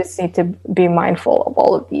 So we just need to be mindful of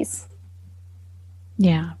all of these.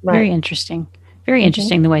 Yeah, very interesting. Very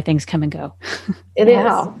interesting the way things come and go. It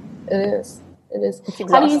is.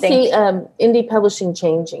 How do you see indie publishing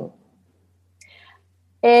changing?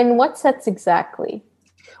 In what sense exactly?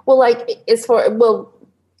 Well, like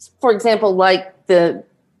for example, like the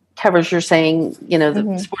covers you're saying,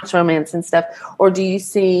 the sports romance and stuff, or do you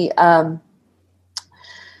see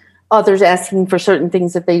authors asking for certain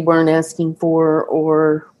things that they weren't asking for,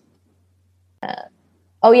 or?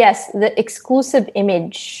 Oh yes, the exclusive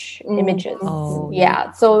images. Oh,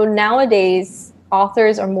 yeah. So nowadays,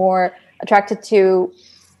 authors are more attracted to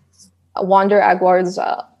Wander Aguar's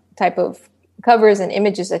type of covers and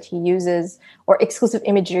images that he uses, or exclusive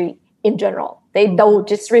imagery in general. They don't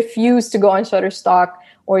just refuse to go on Shutterstock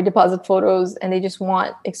or deposit photos, and they just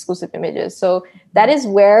want exclusive images. So that is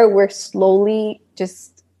where we're slowly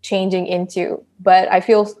just changing into. But I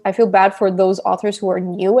feel bad for those authors who are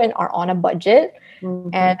new and are on a budget,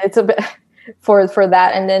 and it's a bit for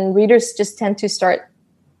that. And then readers just tend to start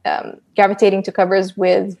gravitating to covers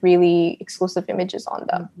with really exclusive images on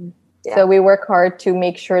them. So we work hard to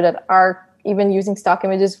make sure that even using stock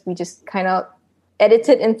images, we just kind of edit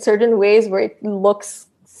it in certain ways where it looks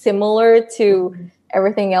similar to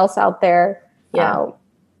everything else out there. It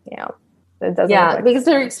doesn't because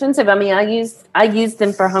they're expensive. I mean, I used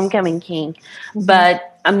them for Homecoming King,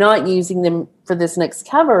 but I'm not using them for this next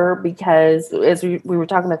cover because, as we were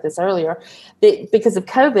talking about this earlier, because of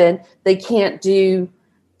COVID, they can't do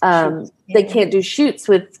shoots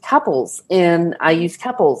with couples, and I use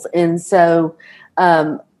couples, and so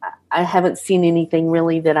I haven't seen anything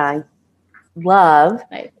really that I love.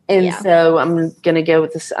 And so I'm going to go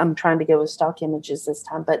with this. I'm trying to go with stock images this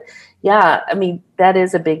time. But I mean, that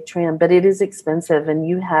is a big trend, but it is expensive, and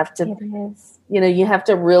you have to, you have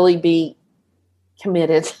to really be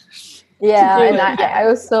committed. I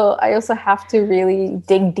also have to really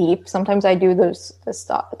dig deep. Sometimes I do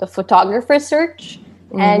the photographer search,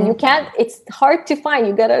 and you can't, it's hard to find.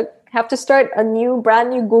 You have to start a brand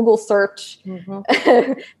new Google search,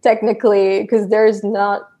 technically, because there's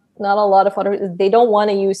not a lot of photographers. They don't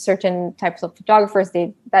want to use certain types of photographers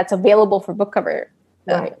that's available for book cover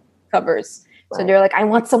covers. So they're like, I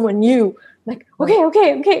want someone new. I'm like,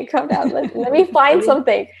 okay, calm down. Let me find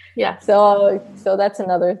something. Yeah. So that's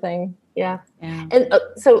another thing. Yeah. And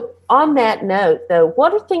so on that note, though,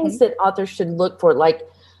 what are things that authors should look for? Like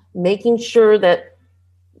making sure that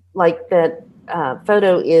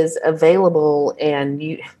photo is available and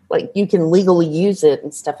you can legally use it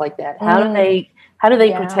and stuff like that. How do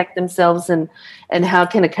they protect themselves, and how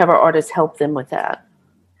can a cover artist help them with that?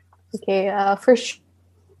 Okay, for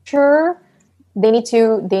sure, they need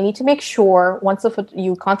to make sure once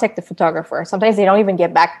you contact the photographer. Sometimes they don't even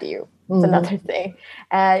get back to you. It's another thing.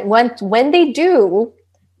 And when they do,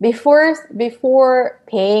 before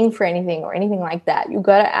paying for anything or anything like that, you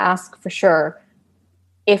gotta ask for sure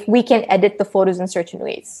if we can edit the photos in certain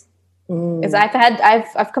ways. Because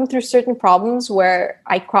I've come through certain problems where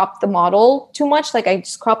I cropped the model too much, like I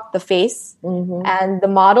just cropped the face, and the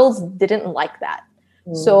models didn't like that.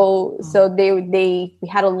 So we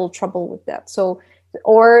had a little trouble with that. So,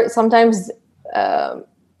 or sometimes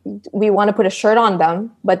we want to put a shirt on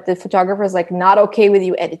them, but the photographer is like not okay with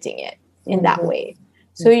you editing it in that way.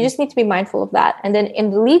 So you just need to be mindful of that. And then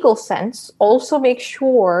in the legal sense, also make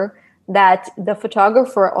sure that the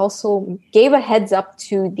photographer also gave a heads up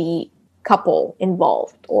to the couple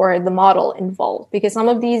involved or the model involved, because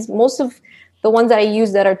most of the ones that I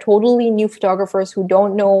use that are totally new photographers who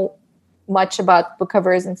don't know much about book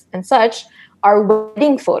covers and such are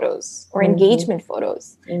wedding photos or engagement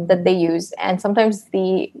photos that they use. And sometimes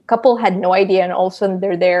the couple had no idea, and all of a sudden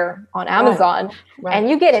they're there on Amazon and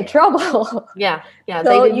you get in trouble. Yeah. So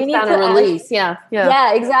They didn't you need sign to a release. Yeah,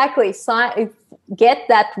 exactly. Get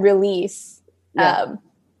that release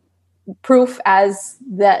proof as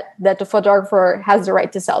that the photographer has the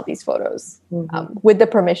right to sell these photos with the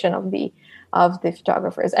permission of the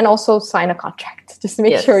photographers, and also sign a contract. Just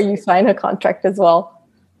make sure you sign a contract as well.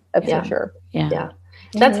 That's for sure. Yeah.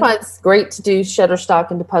 That's why it's great to do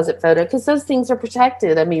Shutterstock and Deposit Photo, because those things are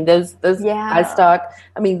protected. I mean, those iStock.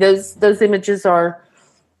 I mean, those images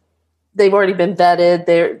they've already been vetted.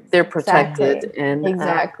 They're protected and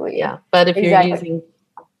But if you're using,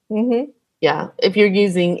 if you're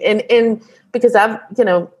using and because I've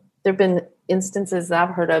there've been instances I've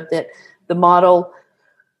heard of that the model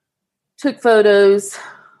took photos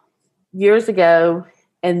years ago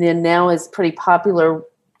and then now is pretty popular.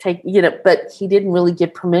 But he didn't really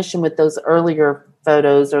get permission with those earlier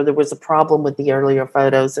photos, or there was a problem with the earlier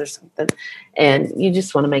photos or something. And you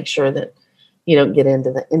just want to make sure that you don't get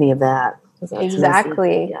into any of that.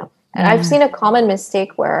 Exactly. Yeah. And I've seen a common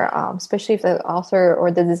mistake where, especially if the author or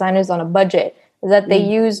the designer is on a budget, is that they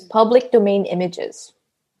use public domain images,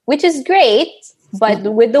 which is great, but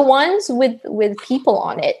with the ones with people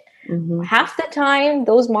on it, half the time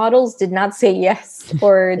those models did not say yes,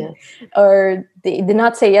 or they did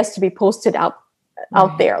not say yes to be posted out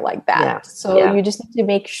there like that. Yeah. So you just need to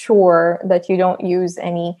make sure that you don't use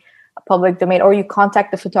any public domain, or you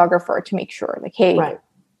contact the photographer to make sure, like, hey,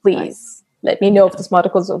 please let me know if this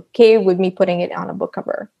model is okay with me putting it on a book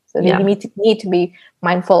cover. So they need to be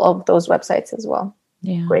mindful of those websites as well.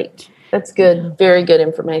 Yeah. Great. That's good. Yeah. Very good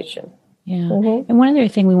information. Yeah. And one other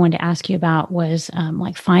thing we wanted to ask you about was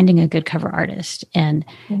like finding a good cover artist, and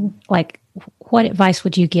like what advice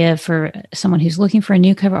would you give for someone who's looking for a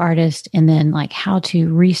new cover artist, and then like how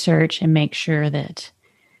to research and make sure that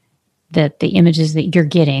the images that you're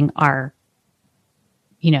getting are,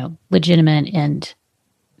 legitimate and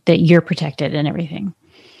that you're protected and everything.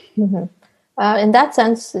 In that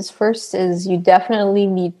sense, is you definitely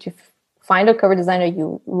need to find a cover designer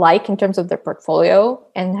you like in terms of their portfolio,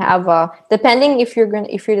 and have depending if you're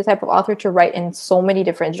the type of author to write in so many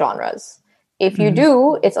different genres. If you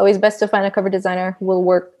do, it's always best to find a cover designer who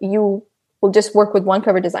will just work with one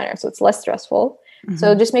cover designer, so it's less stressful.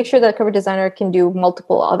 So just make sure that a cover designer can do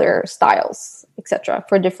multiple other styles, etc.,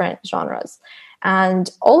 for different genres. And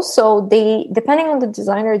also, depending on the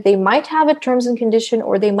designer, they might have a terms and condition,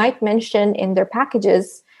 or they might mention in their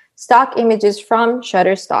packages stock images from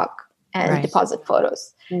Shutterstock and Deposit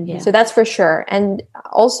Photos. So that's for sure. And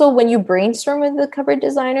also, when you brainstorm with the cover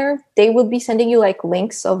designer, they will be sending you like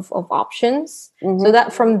links of options, so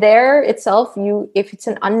that from there itself, if it's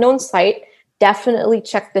an unknown site, definitely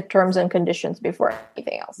check the terms and conditions before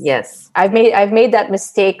anything else. Yes, I've made that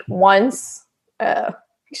mistake once,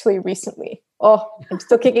 actually recently. Oh, I'm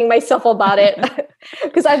still kicking myself about it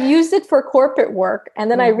because I've used it for corporate work,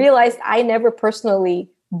 and then I realized I never personally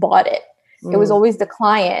bought it. It was always the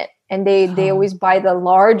client, and they always buy the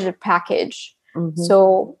large package.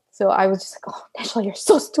 So I was just like, oh, Angela, you're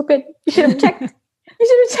so stupid. You should have checked.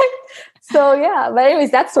 So yeah, but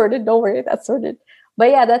anyways, that's sorted. Don't worry, that's sorted.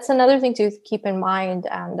 But yeah, that's another thing to keep in mind,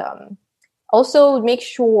 and also make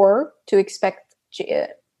sure to expect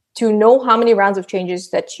to know how many rounds of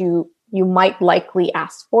changes that you might likely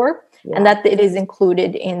ask for, and that it is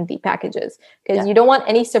included in the packages, because you don't want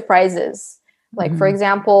any surprises. Like, for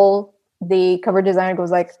example, the cover designer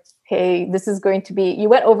goes like, hey, this is going to be, you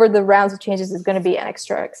went over the rounds of changes, is going to be an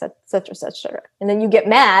extra, et cetera. And then you get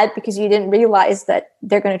mad because you didn't realize that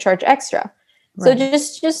they're going to charge extra. So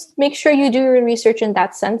just make sure you do your research in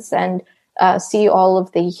that sense, and see all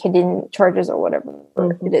of the hidden charges or whatever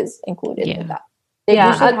it is included in that. They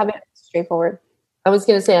usually have it straightforward. I was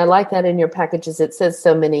going to say, I like that in your packages. It says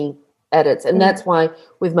so many edits. And that's why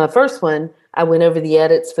with my first one, I went over the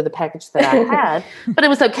edits for the package that I had, but it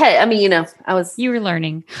was okay. I mean, you were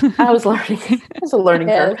learning. I was learning. It was a learning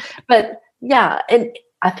curve. But yeah. And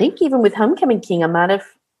I think even with Homecoming King,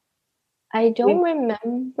 I don't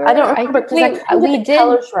remember because we did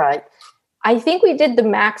colors right. I think we did the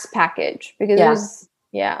max package because it was,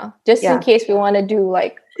 just in case we want to do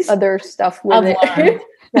like other stuff with it.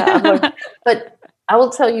 But I will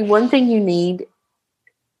tell you one thing you need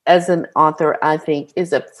as an author, I think,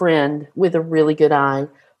 is a friend with a really good eye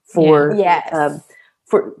for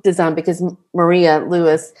for design, because Maria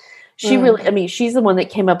Lewis, she really, I mean, she's the one that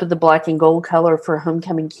came up with the black and gold color for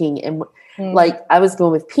Homecoming King. And like, I was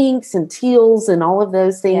going with pinks and teals and all of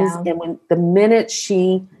those things. And when the minute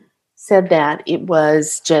she said that, it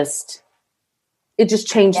just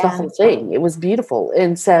changed the whole thing. It was beautiful.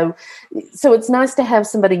 And so it's nice to have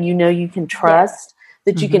somebody, you can trust,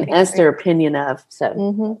 that you can ask their opinion of.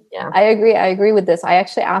 So, I agree with this. I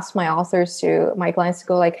actually asked my my clients to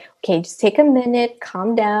go like, okay, just take a minute,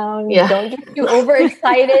 calm down. Don't get too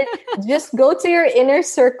overexcited. Just go to your inner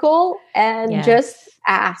circle and just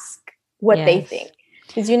ask what they think.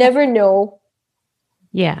 Because you never know.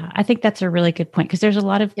 Yeah, I think that's a really good point, because there's a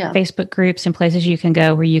lot of Facebook groups and places you can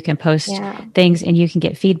go where you can post things and you can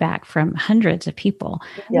get feedback from hundreds of people.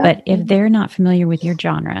 But if they're not familiar with your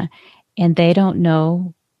genre, and they don't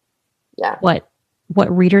know what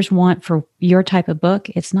readers want for your type of book,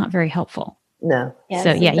 it's not very helpful. No. Yes,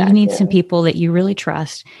 so you need some people that you really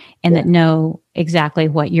trust and that know exactly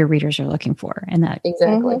what your readers are looking for. And that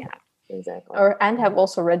exactly. And have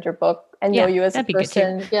also read your book and know you as a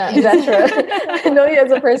person, etc. know you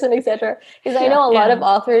as a person, etc. Because I know a lot of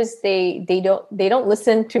authors, they don't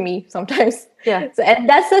listen to me sometimes. So, and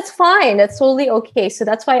that's fine. That's totally okay. So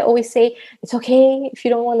that's why I always say, it's okay if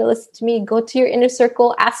you don't want to listen to me. Go to your inner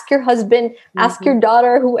circle. Ask your husband. Ask your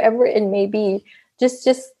daughter. Whoever it may be. Just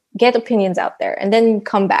get opinions out there, and then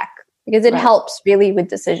come back, because it helps really with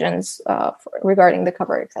decisions regarding the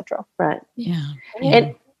cover, etc. Right. Yeah.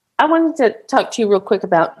 And I wanted to talk to you real quick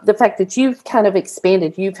about the fact that you've kind of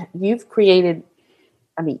expanded. You've created,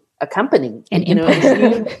 a company, and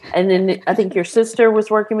then I think your sister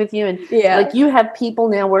was working with you, and like you have people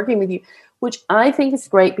now working with you, which I think is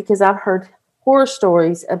great, because I've heard horror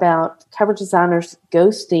stories about cover designers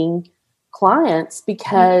ghosting clients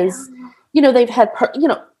because they've had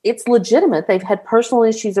it's legitimate. They've had personal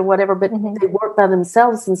issues or whatever, but they work by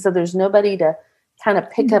themselves, and so there's nobody to kind of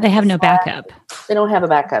pick up. They have no backup. They don't have a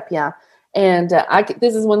backup. Yeah. And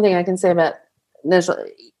this is one thing I can say about Nejla.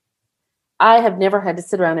 I have never had to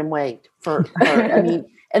sit around and wait for her.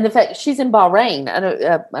 And the fact she's in Bahrain, I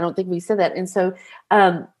don't think we said that. And so,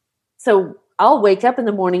 so I'll wake up in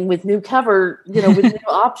the morning with new cover, with new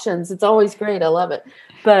options. It's always great. I love it.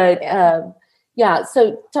 But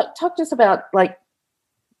so talk to us about like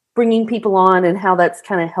bringing people on and how that's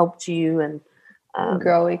kind of helped you and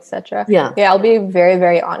grow, etc. Yeah, I'll be very,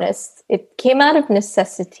 very honest. It came out of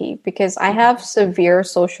necessity, because I have severe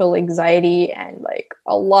social anxiety and like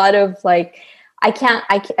a lot of like I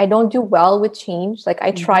don't do well with change. Like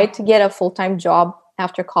I tried to get a full-time job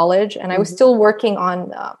after college, and I was still working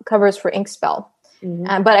on covers for Inkspell,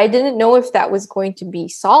 but I didn't know if that was going to be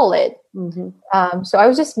solid. So I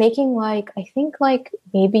was just making I think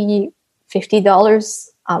maybe $50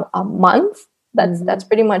 a month. That's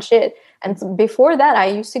pretty much it. And so before that, I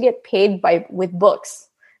used to get paid with books,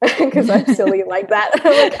 because I'm silly like that.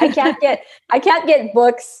 Like I can't get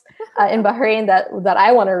books in Bahrain that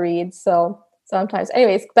I want to read. So sometimes,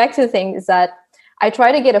 anyways, back to the thing is that I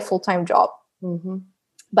try to get a full-time job,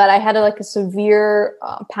 but I had a severe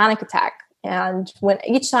panic attack. And when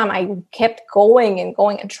each time I kept going and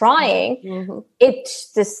trying, it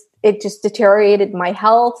just deteriorated my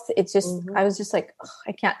health. I was just like,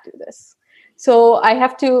 I can't do this. So I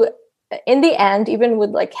have to, in the end, even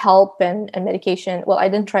with help and medication, well, I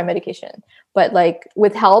didn't try medication, but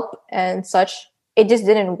with help and such, it just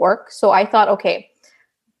didn't work. So I thought, okay,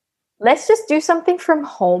 let's just do something from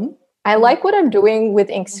home. I like what I'm doing with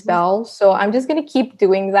Inkspell, so I'm just going to keep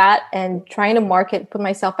doing that and trying to put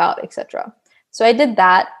myself out, etc. So I did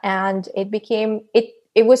that, and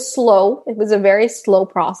it was slow. It was a very slow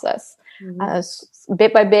process.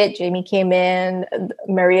 Bit by bit, Jamie came in,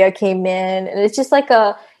 Maria came in, and it's just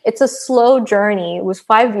it's a slow journey. It was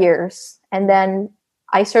 5 years, and then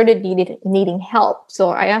I started needing help. So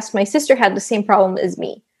I asked, my sister had the same problem as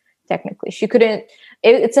me. Technically, she couldn't.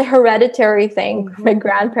 It's a hereditary thing. My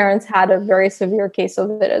grandparents had a very severe case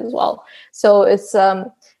of it as well. So it's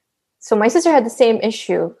so my sister had the same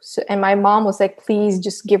issue. So, and my mom was like, please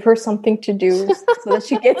just give her something to do so that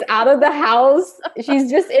she gets out of the house. She's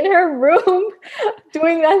just in her room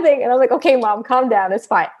doing nothing. And I was like, okay, Mom, calm down. It's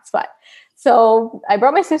fine. So I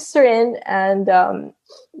brought my sister in, and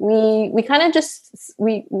we kind of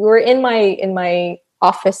we were in my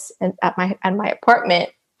office and at my apartment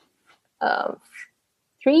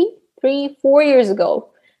 4 years ago.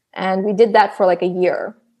 And we did that for a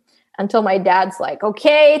year, until my dad's like,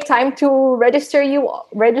 okay, time to register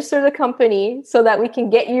the company so that we can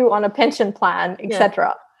get you on a pension plan,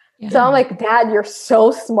 etc. Yeah. So I'm like, Dad, you're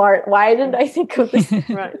so smart. Why didn't I think of this?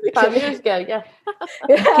 Right. 5 years ago. Yeah.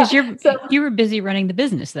 Because you were busy running the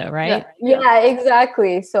business though, right? Yeah,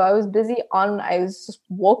 exactly. So I was busy I was just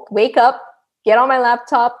wake up, get on my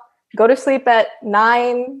laptop, go to sleep at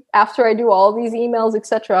 9 after I do all these emails,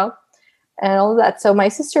 etc. and all of that. So my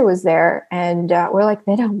sister was there, and we're like,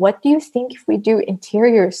 Neda, what do you think if we do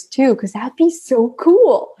interiors too? Because that'd be so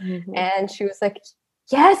cool. Mm-hmm. And she was like,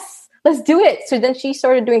 yes, let's do it. So then she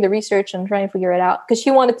started doing the research and trying to figure it out, because she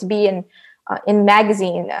wanted to be in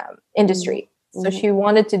magazine industry. Mm-hmm. So she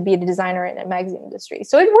wanted to be a designer in a magazine industry.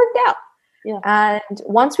 So it worked out. Yeah. And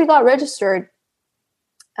once we got registered,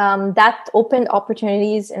 that opened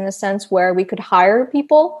opportunities in a sense where we could hire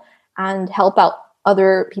people and help out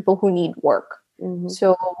other people who need work. Mm-hmm.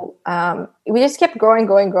 So we just kept growing.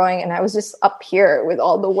 And I was just up here with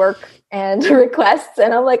all the work and requests.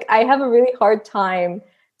 And I'm like, I have a really hard time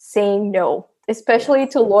saying no, especially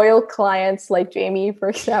to loyal clients like Jamie, for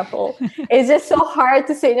example. It's just so hard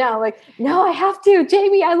to say no. I'm like, no, I have to.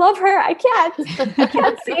 Jamie, I love her. I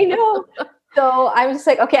can't say no. So I'm just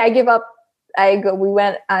like, okay, I give up. I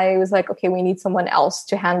was like, okay, we need someone else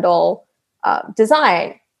to handle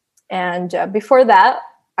design. And before that,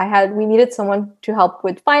 we needed someone to help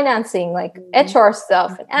with financing, like HR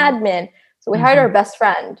stuff and admin. So we hired our best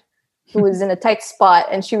friend, who was in a tight spot,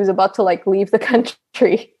 and she was about to like leave the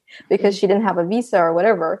country because she didn't have a visa or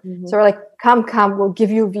whatever. Mm-hmm. So we're like, come, we'll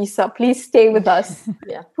give you a visa. Please stay with us.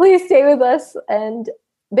 Please stay with us. And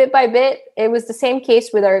bit by bit, it was the same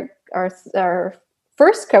case with our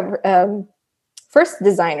first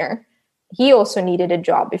designer. He also needed a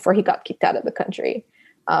job before he got kicked out of the country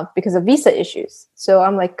because of visa issues. So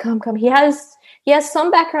I'm like, come. He has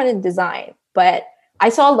some background in design, but I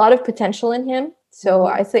saw a lot of potential in him. So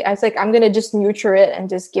I was like, I'm going to just nurture it and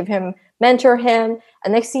just mentor him.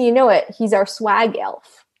 And next thing you know it, he's our swag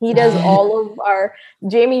elf. He does all of our,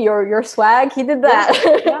 Jamie, your swag. He did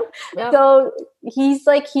that. Yeah. So he's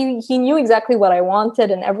like, he knew exactly what I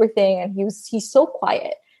wanted and everything. And he's so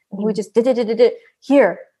quiet. And he would just did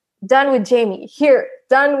here, done with Jamie, here,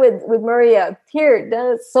 done with Maria, here,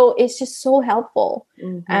 done. So it's just so helpful.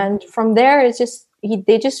 Mm-hmm. And from there, it's just,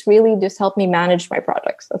 they just really just helped me manage my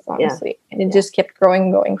projects. That's honestly, and it just kept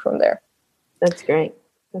going from there. That's great.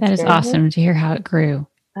 That is awesome to hear how it grew.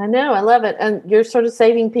 I know, I love it, and you're sort of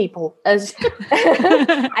saving people as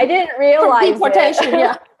I didn't realize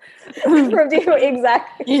from deportation.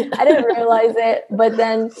 Exactly. Yeah. I didn't realize it, but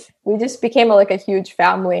then we just became a huge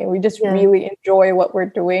family. We just really enjoy what we're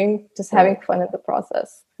doing, just having fun in the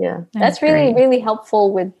process. Yeah, that's really, really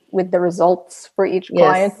helpful with the results for each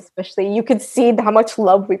client, especially. You could see how much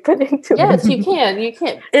love we put into it. Yes, you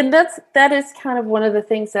can. And that is kind of one of the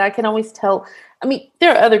things that I can always tell. I mean,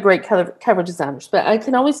 there are other great cover designers, but I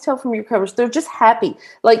can always tell from your covers, they're just happy.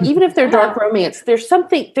 Like, even if they're dark romance, there's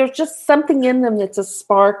just something in them that's a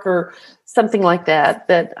spark or something like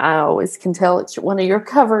that I always can tell it's one of your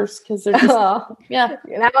covers, because they're just, Now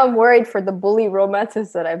I'm worried for the bully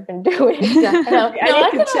romances that I've been doing.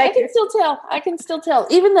 I can still tell,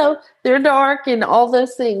 even though they're dark and all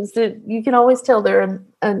those things, that you can always tell they're in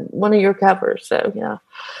one of your covers. So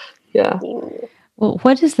yeah. Well,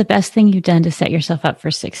 what is the best thing you've done to set yourself up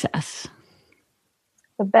for success?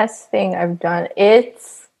 The best thing I've done,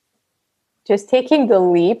 it's just taking the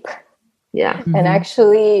leap. Yeah. Mm-hmm. And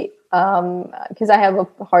actually, because I have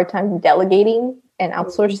a hard time delegating and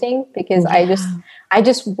outsourcing, because I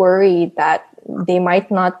just worry that they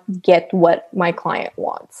might not get what my client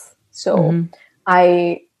wants. So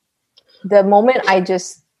the moment I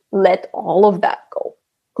just let all of that go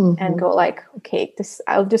and go like, okay,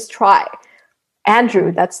 I'll just try.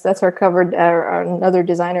 Andrew, that's our covered, another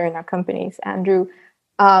designer in our companies. Andrew,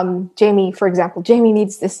 Jamie, for example, Jamie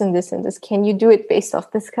needs this and this and this. Can you do it based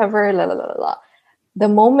off this cover? La la la la. The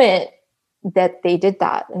moment that they did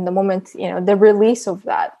that, and the moment the release of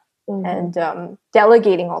that, and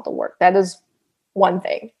delegating all the work, that is one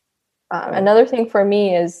thing. Another thing for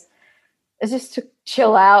me is just to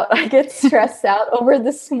chill out. I get stressed out over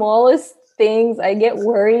the smallest things. I get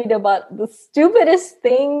worried about the stupidest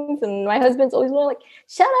things, and my husband's always like,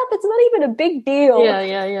 shut up, it's not even a big deal. Yeah.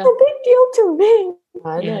 It's a big deal to me.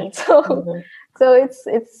 I know. So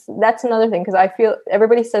it's that's another thing, because I feel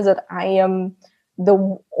everybody says that I am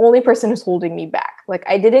the only person who's holding me back. Like,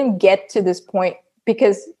 I didn't get to this point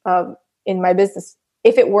because in my business,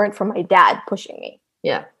 if it weren't for my dad pushing me.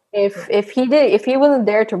 Yeah. If he wasn't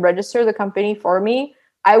there to register the company for me,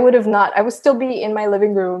 I would still be in my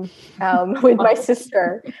living room with my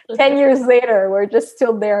sister. 10 years later, we're just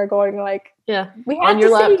still there going like, we have on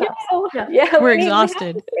your laptop. We're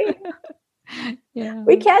exhausted.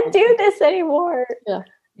 We can't do this anymore. Yeah.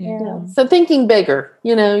 Yeah. So thinking bigger,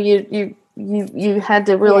 you know, you had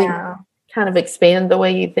to really kind of expand the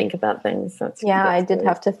way you think about things. I did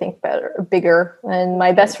have to think bigger. And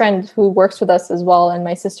my best friend who works with us as well, and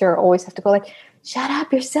my sister always have to go like, shut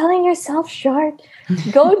up, you're selling yourself short.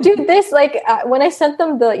 Go do this. Like when I sent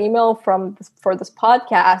them the email for this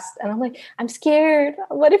podcast, and I'm like, I'm scared.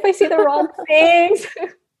 What if I say the wrong things?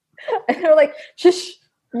 And they're like, shush,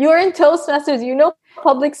 you're in Toastmasters. You know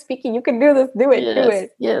public speaking. You can do this. Do it. Do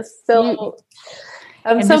it. Yes. So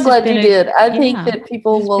I'm so glad you did. I think that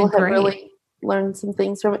people will have really learned some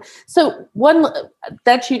things from it. So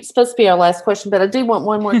that's supposed to be our last question, but I do want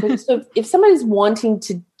one more question. So if somebody's wanting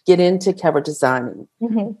to get into cover designing,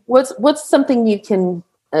 what's something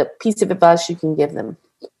a piece of advice you can give them?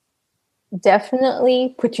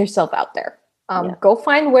 Definitely put yourself out there. Go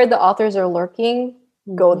find where the authors are lurking.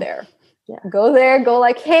 Go there. Yeah. Go there. Go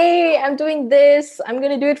like, hey, I'm doing this. I'm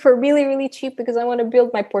going to do it for really, really cheap because I want to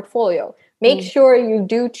build my portfolio. Make sure you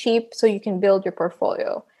do cheap so you can build your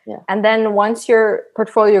portfolio. Yeah. And then once your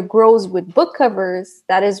portfolio grows with book covers,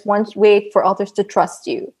 that is one way for authors to trust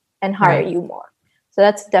you and hire you more. So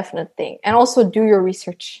that's a definite thing. And also do your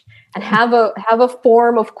research and have a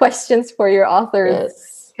form of questions for your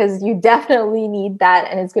authors because you definitely need that,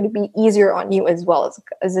 and it's going to be easier on you as well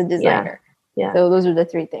as a designer. Yeah. So those are the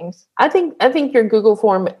three things. I think your Google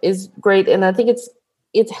form is great, and I think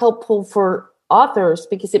it's helpful for authors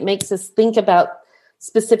because it makes us think about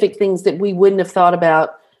specific things that we wouldn't have thought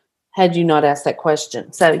about had you not asked that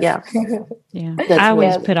question. So I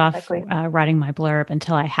always put off writing my blurb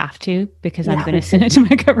until I have to because I'm going to send it to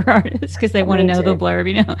my cover artist because they want to know the blurb,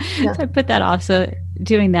 you know. Yeah. So I put that off. So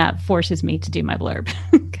doing that forces me to do my blurb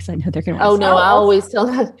because I know they're going to. Oh no! I always tell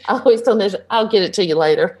them, I'll get it to you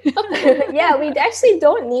later. Yeah, we actually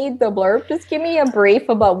don't need the blurb. Just give me a brief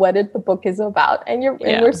about what the book is about, and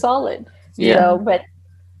we're solid. Yeah. So, but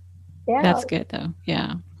that's good though.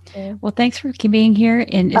 Yeah. Well, thanks for being here,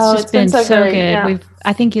 and it's been so good. Yeah.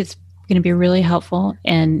 I think it's going to be really helpful,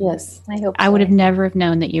 and I hope I would have never have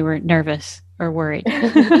known that you were nervous or worried.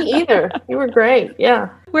 Me either. You were great. Yeah.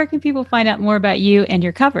 Where can people find out more about you and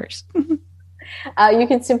your covers? You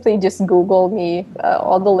can simply just Google me.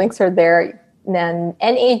 All the links are there. Then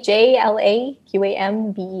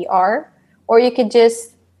NAJLAQAMBER, or you could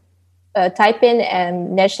just type in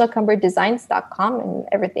NejlaCumberDesigns.com, and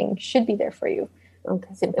everything should be there for you.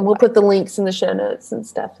 Okay. And we'll put the links in the show notes and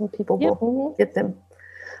stuff, and people will get them.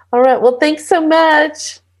 All right. Well, thanks so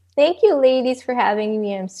much. Thank you, ladies, for having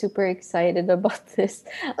me. I'm super excited about this.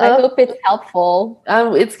 I hope it's helpful.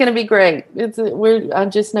 It's going to be great. I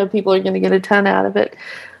just know people are going to get a ton out of it.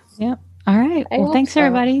 Yep. All right. Well, thanks,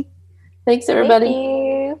 everybody. Thanks, everybody. Thank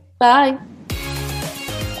you. Bye.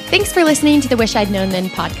 Thanks for listening to the Wish I'd Known Then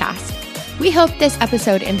podcast. We hope this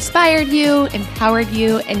episode inspired you, empowered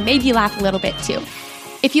you, and made you laugh a little bit too.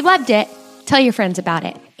 If you loved it, tell your friends about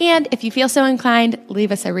it. And if you feel so inclined,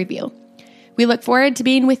 leave us a review. We look forward to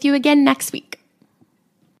being with you again next week.